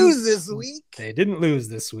Lions didn't lose this week. They didn't lose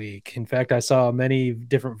this week. In fact, I saw many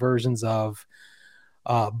different versions of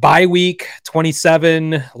bye week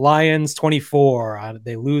 27, Lions 24.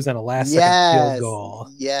 They lose on a last second field goal.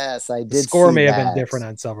 Yes, I did. The score may have been different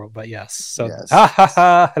on several, but yes. So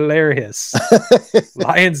hilarious.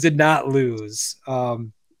 Lions did not lose. But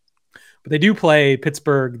they do play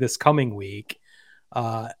Pittsburgh this coming week.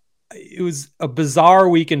 It was a bizarre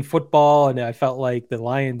week in football, and I felt like the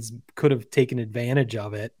Lions could have taken advantage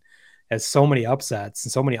of it has so many upsets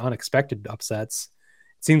and so many unexpected upsets.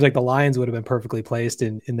 It seems like the Lions would have been perfectly placed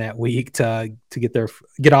in that week to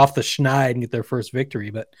get off the schneid and get their first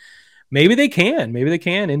victory. But maybe they can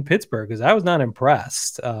in Pittsburgh, because I was not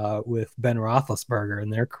impressed with Ben Roethlisberger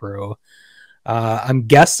and their crew. I'm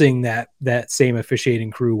guessing that same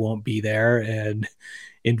officiating crew won't be there and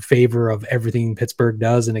in favor of everything Pittsburgh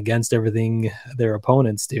does and against everything their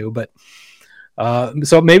opponents do. But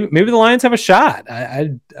so maybe the Lions have a shot.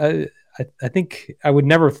 I think I would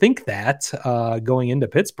never think that going into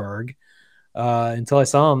Pittsburgh until I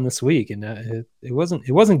saw them this week, and it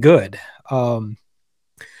wasn't good.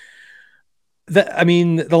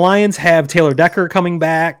 The Lions have Taylor Decker coming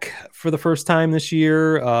back for the first time this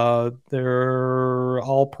year. They're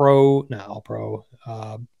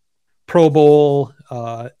Pro Bowl.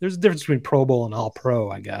 There's a difference between Pro Bowl and All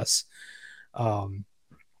Pro, I guess.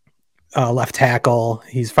 Left tackle.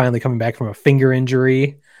 He's finally coming back from a finger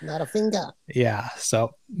injury. Not a finger. Yeah,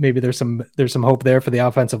 so maybe there's some hope there for the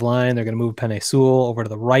offensive line. They're going to move Penei Sewell over to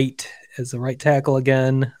the right as the right tackle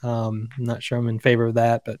again. I'm not sure I'm in favor of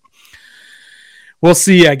that, but we'll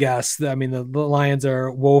see, I guess. I mean, the Lions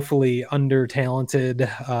are woefully under-talented.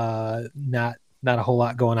 Not a whole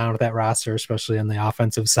lot going on with that roster, especially on the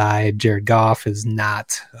offensive side. Jared Goff is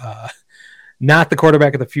not the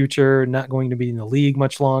quarterback of the future, not going to be in the league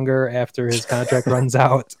much longer after his contract runs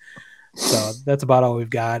out. So that's about all we've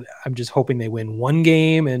got. I'm just hoping they win one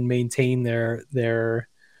game and maintain their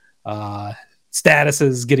status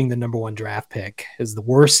as getting the number 1 draft pick as the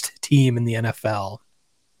worst team in the NFL.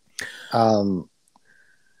 What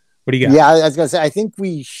do you got? Yeah, I was going to say, I think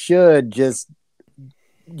we should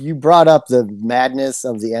you brought up the madness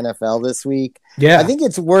of the NFL this week. Yeah. I think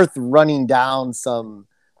it's worth running down some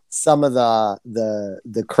of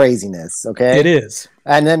the craziness. Okay. It is.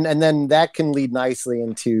 And then that can lead nicely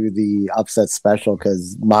into the upset special,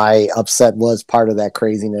 because my upset was part of that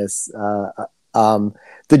craziness.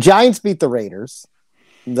 The Giants beat the Raiders.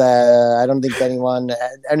 I don't think anyone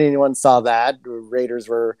saw that. The Raiders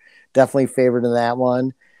were definitely favored in that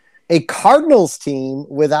one. A Cardinals team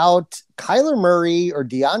without Kyler Murray or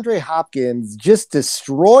DeAndre Hopkins just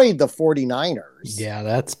destroyed the 49ers. Yeah,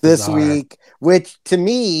 that's bizarre. This week, which to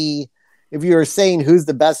me, if you were saying who's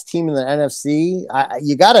the best team in the NFC,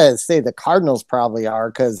 you got to say the Cardinals probably are,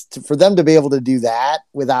 because for them to be able to do that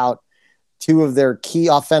without 2 of their key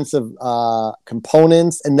offensive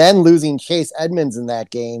components and then losing Chase Edmonds in that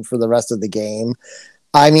game for the rest of the game,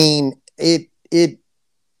 I mean, it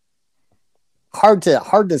hard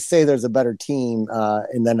to say there's a better team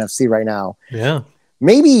in the NFC right now. Yeah.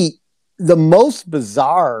 Maybe the most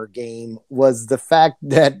bizarre game was the fact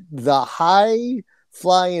that the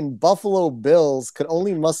high-flying Buffalo Bills could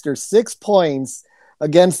only muster 6 points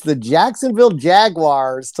against the Jacksonville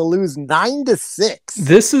Jaguars to lose 9-6.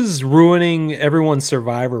 This is ruining everyone's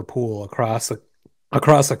survivor pool across the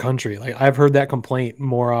country. Like, I've heard that complaint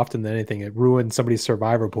more often than anything. It ruined somebody's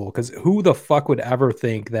survivor pool, because who the fuck would ever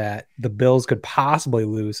think that the Bills could possibly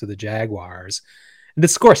lose to the Jaguars and to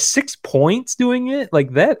score 6 points doing it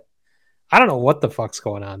like that? I don't know what the fuck's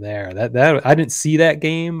going on there. That I didn't see that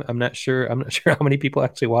game. I'm not sure how many people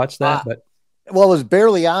actually watched that, but it was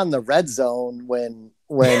barely on the red zone when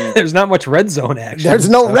there's not much red zone action. There's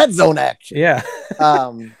no red zone action. Yeah.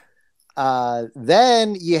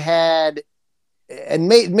 Then you had, and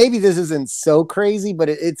maybe this isn't so crazy, but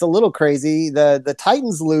it's a little crazy. The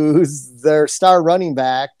Titans lose their star running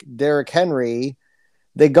back, Derrick Henry.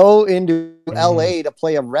 They go into LA to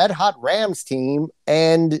play a red hot Rams team,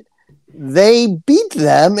 and they beat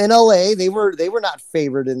them in LA. They were not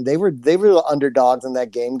favored, and they were the underdogs in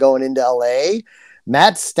that game going into LA.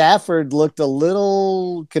 Matt Stafford looked a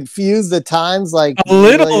little confused at times, confused.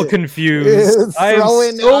 I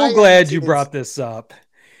am so glad you brought this up.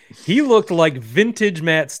 He looked like vintage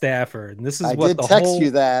Matt Stafford. And this is what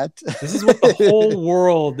the whole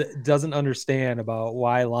world doesn't understand about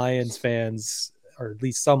why Lions fans, or at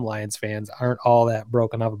least some Lions fans, aren't all that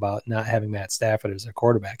broken up about not having Matt Stafford as their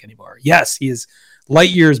quarterback anymore. Yes, he is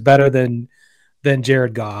light years better than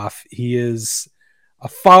Jared Goff. He is a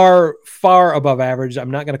far, far above average.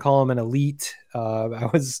 I'm not going to call him an elite. I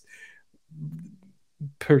was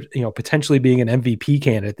potentially being an MVP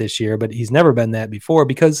candidate this year, but he's never been that before,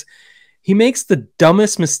 because he makes the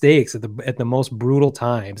dumbest mistakes at the most brutal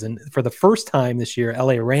times. And for the first time this year,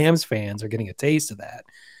 LA Rams fans are getting a taste of that,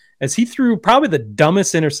 as he threw probably the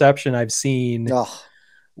dumbest interception I've seen,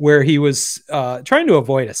 where he was trying to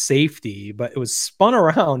avoid a safety, but it was spun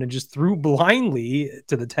around and just threw blindly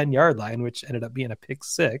to the 10-yard line, which ended up being a pick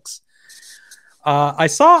six. I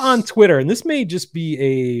saw on Twitter, and this may just be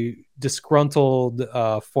a disgruntled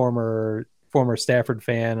former former Stafford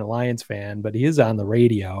fan, a Lions fan, but he is on the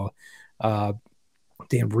radio.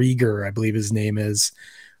 Dan Rieger, I believe his name is,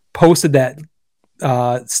 posted that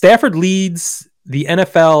Stafford leads the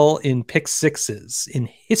NFL in pick sixes in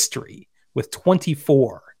history with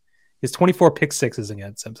 24. His 24 pick sixes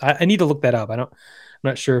against him. I need to look that up. I'm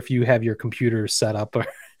not sure if you have your computer set up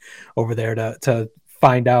over there to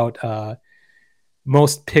find out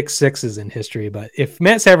most pick sixes in history. But if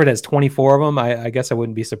Matt Stafford has 24 of them, I guess I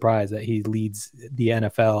wouldn't be surprised that he leads the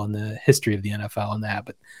NFL and the history of the NFL in that.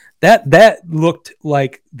 But that looked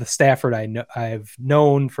like the Stafford I've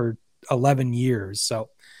known for 11 years. So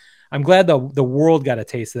I'm glad the world got a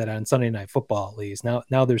taste of that on Sunday Night Football, at least.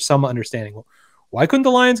 Now there's some understanding. Well, why couldn't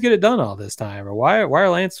the Lions get it done all this time? Or why are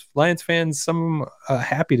Lions fans some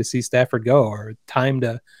happy to see Stafford go, or time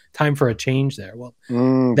for a change there? Well,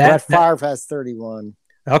 Brett Favre has 31.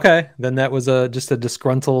 Okay, then that was just a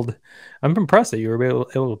disgruntled. I'm impressed that you were able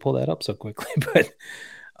to pull that up so quickly. But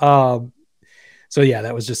so yeah,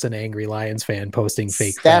 that was just an angry Lions fan posting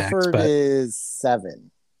fake Stafford facts. is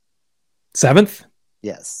 7. 7th?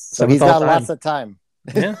 Yes. So he's got lots of time.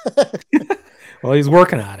 Yeah. Well, he's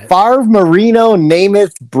working on it. Favre, Marino,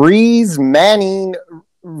 Namath, Breeze, Manning,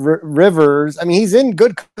 Rivers. I mean, he's in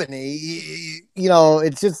good company.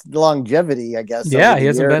 It's just longevity, I guess. Yeah, he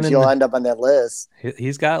hasn't been. He'll end up on that list.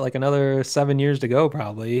 He's got like another 7 years to go,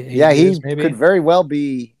 probably. He could very well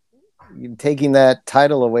be taking that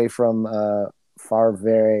title away from Brett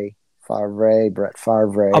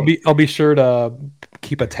Favre. I'll be sure to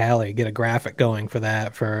keep a tally, get a graphic going for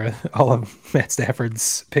that for all of Matt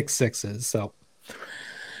Stafford's pick sixes. So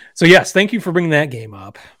yes, thank you for bringing that game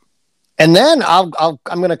up. And then I'm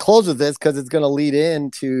going to close with this because it's going to lead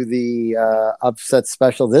into the upset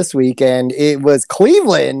special this week. And it was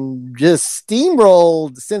Cleveland just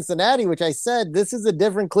steamrolled Cincinnati, which I said, this is a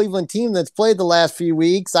different Cleveland team that's played the last few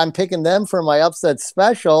weeks. I'm picking them for my upset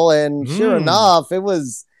special. And sure enough, it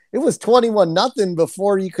was 21-0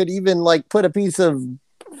 before you could even like put a piece of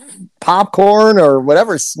popcorn or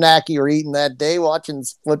whatever snack you were eating that day watching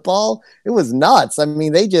football. It was nuts. I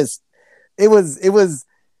mean, it was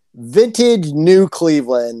vintage new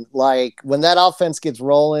Cleveland. Like when that offense gets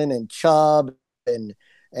rolling and Chubb and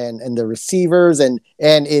the receivers and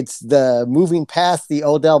it's the moving past the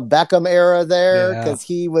Odell Beckham era there because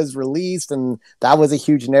he was released and that was a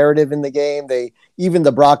huge narrative in the game. Even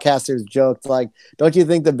the broadcasters joked like, don't you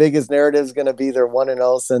think the biggest narrative is going to be their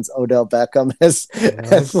 1-0 since Odell Beckham has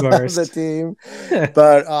left the team?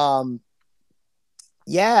 But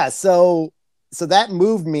so that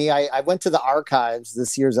moved me. I went to the archives,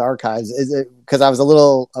 this year's archives, because I was a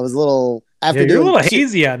little after you're a little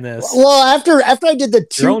hazy on this. Well, after I did the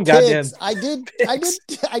two picks,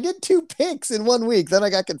 I did 2 picks in 1 week. Then I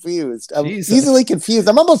got confused. I'm easily confused.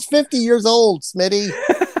 I'm almost 50 years old, Smitty.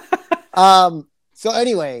 So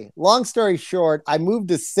anyway, long story short, I moved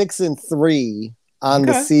to 6-3 on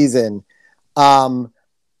the season.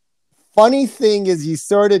 Funny thing is, you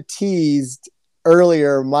sort of teased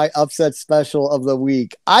earlier my upset special of the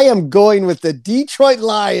week. I am going with the Detroit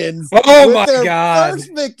Lions. Oh my God.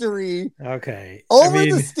 First victory. Okay. Over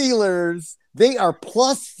the Steelers. They are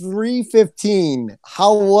plus 315.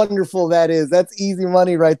 How wonderful that is. That's easy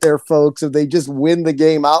money right there, folks. If they just win the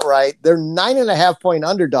game outright, they're 9.5-point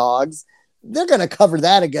underdogs. They're going to cover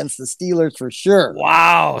that against the Steelers for sure.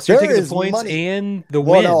 Wow. So you're taking the points and the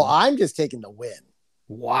win. No, I'm just taking the win.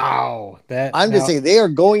 Wow. Just saying they are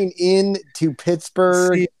going into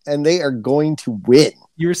Pittsburgh and they are going to win.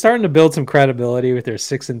 You were starting to build some credibility with their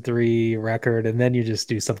 6-3 record, and then you just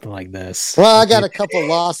do something like this. Well, I got a couple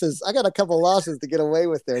losses. I got a couple losses to get away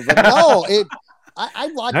with there. But no,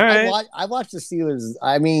 I watched the Steelers.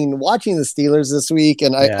 I mean, watching the Steelers this week,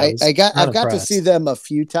 and I've got to see them a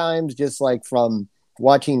few times just like from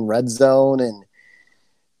watching Red Zone. And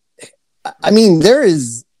I mean,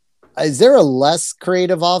 is there a less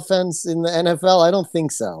creative offense in the NFL? I don't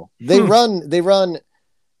think so. They run.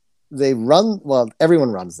 Well,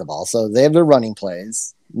 everyone runs the ball, so they have their running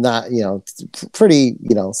plays. Not pretty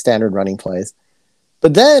standard running plays,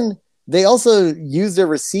 but then they also use their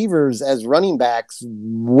receivers as running backs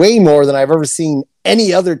way more than I've ever seen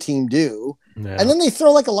any other team do. Yeah. And then they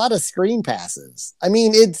throw like a lot of screen passes. I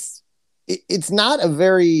mean, it's not a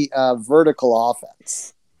very vertical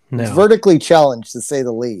offense. No. It's vertically challenged, to say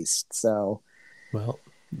the least. So, well,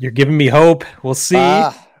 you're giving me hope. We'll see.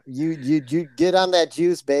 You get on that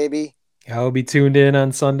juice, baby. I'll be tuned in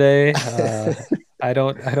on Sunday. I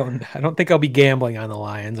don't think I'll be gambling on the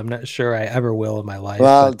Lions. I'm not sure I ever will in my life.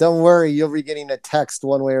 Well, don't worry. You'll be getting a text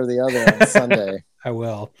one way or the other on Sunday. I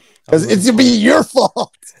will. Because it's going to be your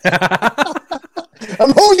fault.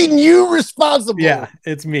 I'm holding you responsible. Yeah,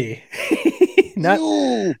 it's me.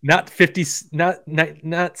 not 50,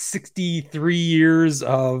 not 63 years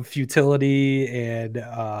of futility and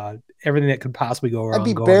everything that could possibly go wrong. I'd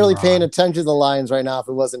be barely paying attention to the Lions right now if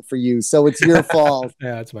it wasn't for you. So it's your fault.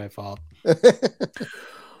 Yeah, it's my fault.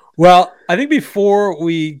 Well, I think before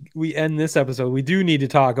we end this episode, we do need to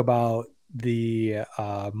talk about the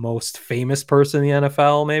most famous person in the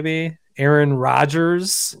NFL, maybe Aaron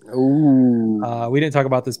Rodgers. Ooh. We didn't talk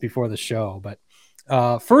about this before the show, but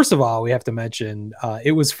first of all, we have to mention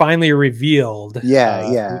it was finally revealed.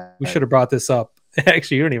 We should have brought this up.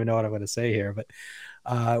 Actually, you don't even know what I'm going to say here,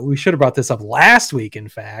 but we should have brought this up last week, in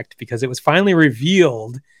fact, because it was finally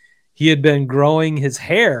revealed he had been growing his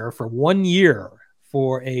hair for 1 year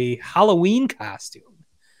for a Halloween costume.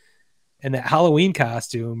 And that Halloween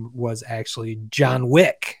costume was actually John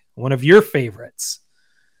Wick, one of your favorites.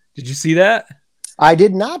 Did you see that? I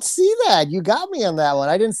did not see that. You got me on that one.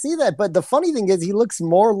 I didn't see that. But the funny thing is, he looks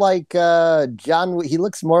more like John. He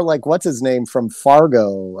looks more like what's his name from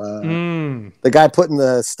Fargo, the guy putting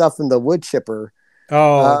the stuff in the wood chipper.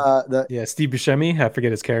 Steve Buscemi. I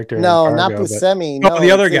forget his character. No, Fargo, not Buscemi. No, the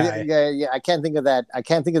other guy. Yeah. I can't think of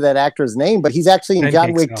that actor's name, but he's actually in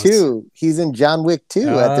John Wick 2. He's in John Wick 2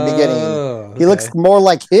 at the beginning. He looks more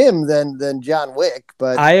like him than John Wick.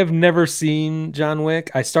 But I have never seen John Wick.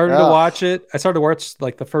 I started to watch it. I started to watch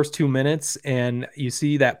like the first 2 minutes, and you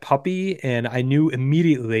see that puppy, and I knew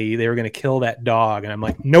immediately they were going to kill that dog, and I'm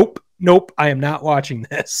like, nope, I am not watching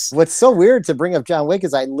this. What's so weird to bring up John Wick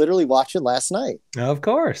is I literally watched it last night. Of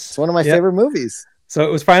course. It's one of my favorite movies. So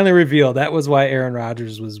it was finally revealed. That was why Aaron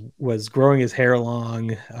Rodgers was growing his hair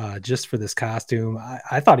long just for this costume.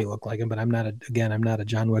 I thought he looked like him, but I'm not a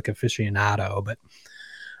John Wick aficionado. But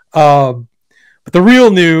the real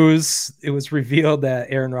news, it was revealed that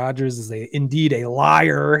Aaron Rodgers is indeed a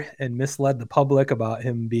liar and misled the public about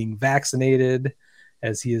him being vaccinated,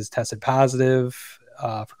 as he is tested positive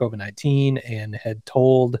for COVID-19 and had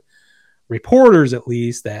told reporters, at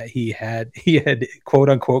least, that he had quote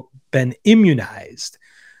unquote been immunized.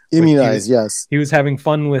 Yes. He was having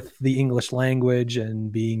fun with the English language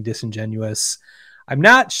and being disingenuous. I'm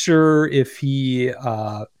not sure if he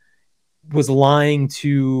was lying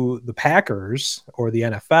to the Packers or the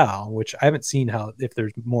NFL, which I haven't seen if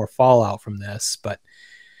there's more fallout from this, but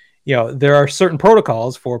there are certain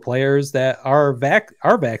protocols for players that are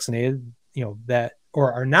vaccinated, that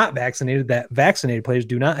or are not vaccinated, that vaccinated players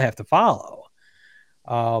do not have to follow.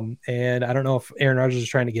 And I don't know if Aaron Rodgers is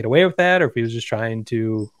trying to get away with that, or if he was just trying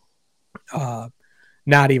to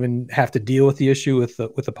not even have to deal with the issue with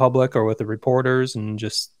the public or with the reporters, and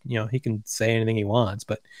just, he can say anything he wants,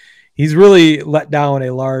 but he's really let down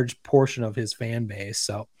a large portion of his fan base.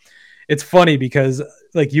 So it's funny because,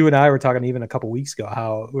 like, you and I were talking even a couple weeks ago,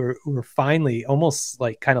 how we're finally almost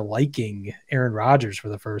like kind of liking Aaron Rodgers for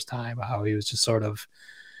the first time, how he was just sort of,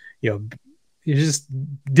 he just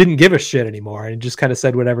didn't give a shit anymore and just kind of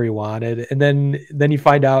said whatever he wanted. And then you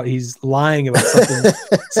find out he's lying about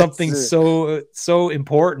something so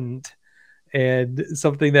important and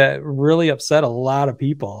something that really upset a lot of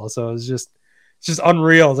people. So it's just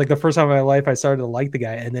unreal. It's like the first time in my life I started to like the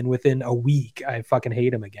guy, and then within a week I fucking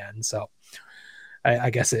hate him again. So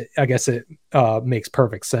I guess it makes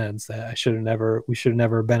perfect sense that we should have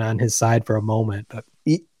never been on his side for a moment. But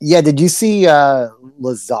yeah, did you see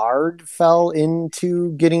Lazard fell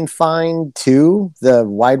into getting fined too, the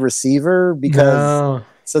wide receiver? Because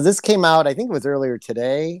so this came out, I think it was earlier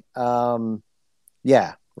today.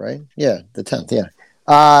 Yeah, right. Yeah, the 10th. Yeah.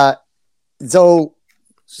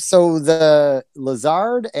 So the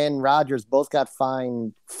Lazard and Rodgers both got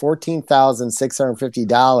fined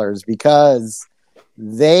 $14,650 because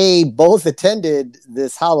they both attended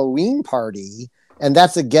this Halloween party, and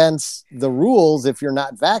that's against the rules if you're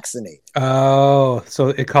not vaccinated. Oh, so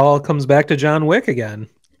it all comes back to John Wick again.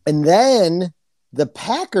 And then the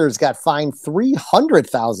Packers got fined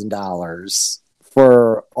 $300,000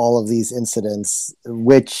 for all of these incidents,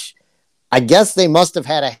 which I guess they must have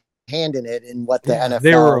had a hand in it in what the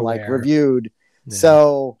NFL reviewed. Yeah.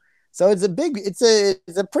 So it's a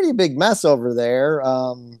pretty big mess over there.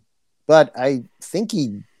 But I think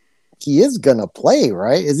he is gonna play,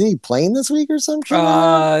 right? Isn't he playing this week or something?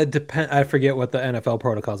 I forget what the NFL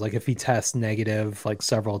protocol is. Like if he tests negative like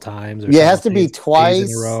several times, it has to be twice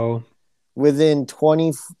in a row within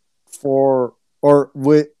 24 or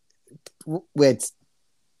with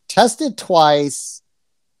tested twice,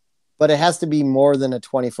 but it has to be more than a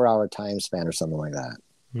 24-hour time span or something like that.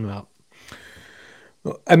 No.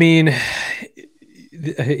 I mean,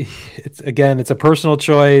 it's a personal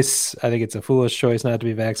choice. I think it's a foolish choice not to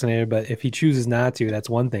be vaccinated, but if he chooses not to, that's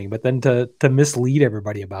one thing. But then to mislead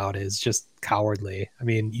everybody about it is just cowardly. I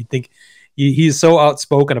mean, you'd think he's so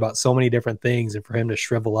outspoken about so many different things, and for him to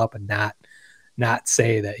shrivel up and not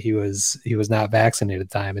say that he was not vaccinated at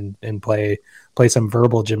the time and play some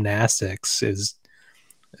verbal gymnastics is,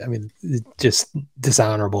 I mean, just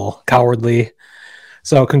dishonorable, cowardly.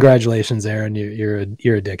 So congratulations, Aaron. You're a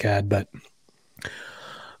dickhead, but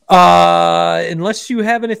unless you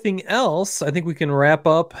have anything else, I think we can wrap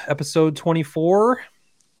up episode 24.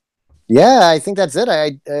 Yeah, I think that's it.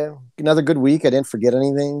 I another good week. I didn't forget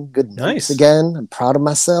anything. Good notes again. I'm proud of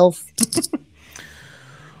myself.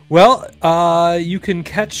 Well, you can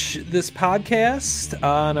catch this podcast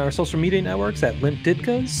on our social media networks at Limp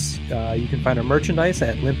Didkas. You can find our merchandise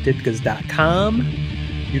at limpdidkas.com.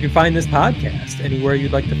 You can find this podcast anywhere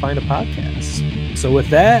you'd like to find a podcast. So with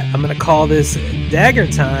that, I'm going to call this Dagger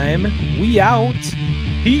Time. We out.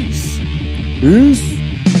 Peace. Peace.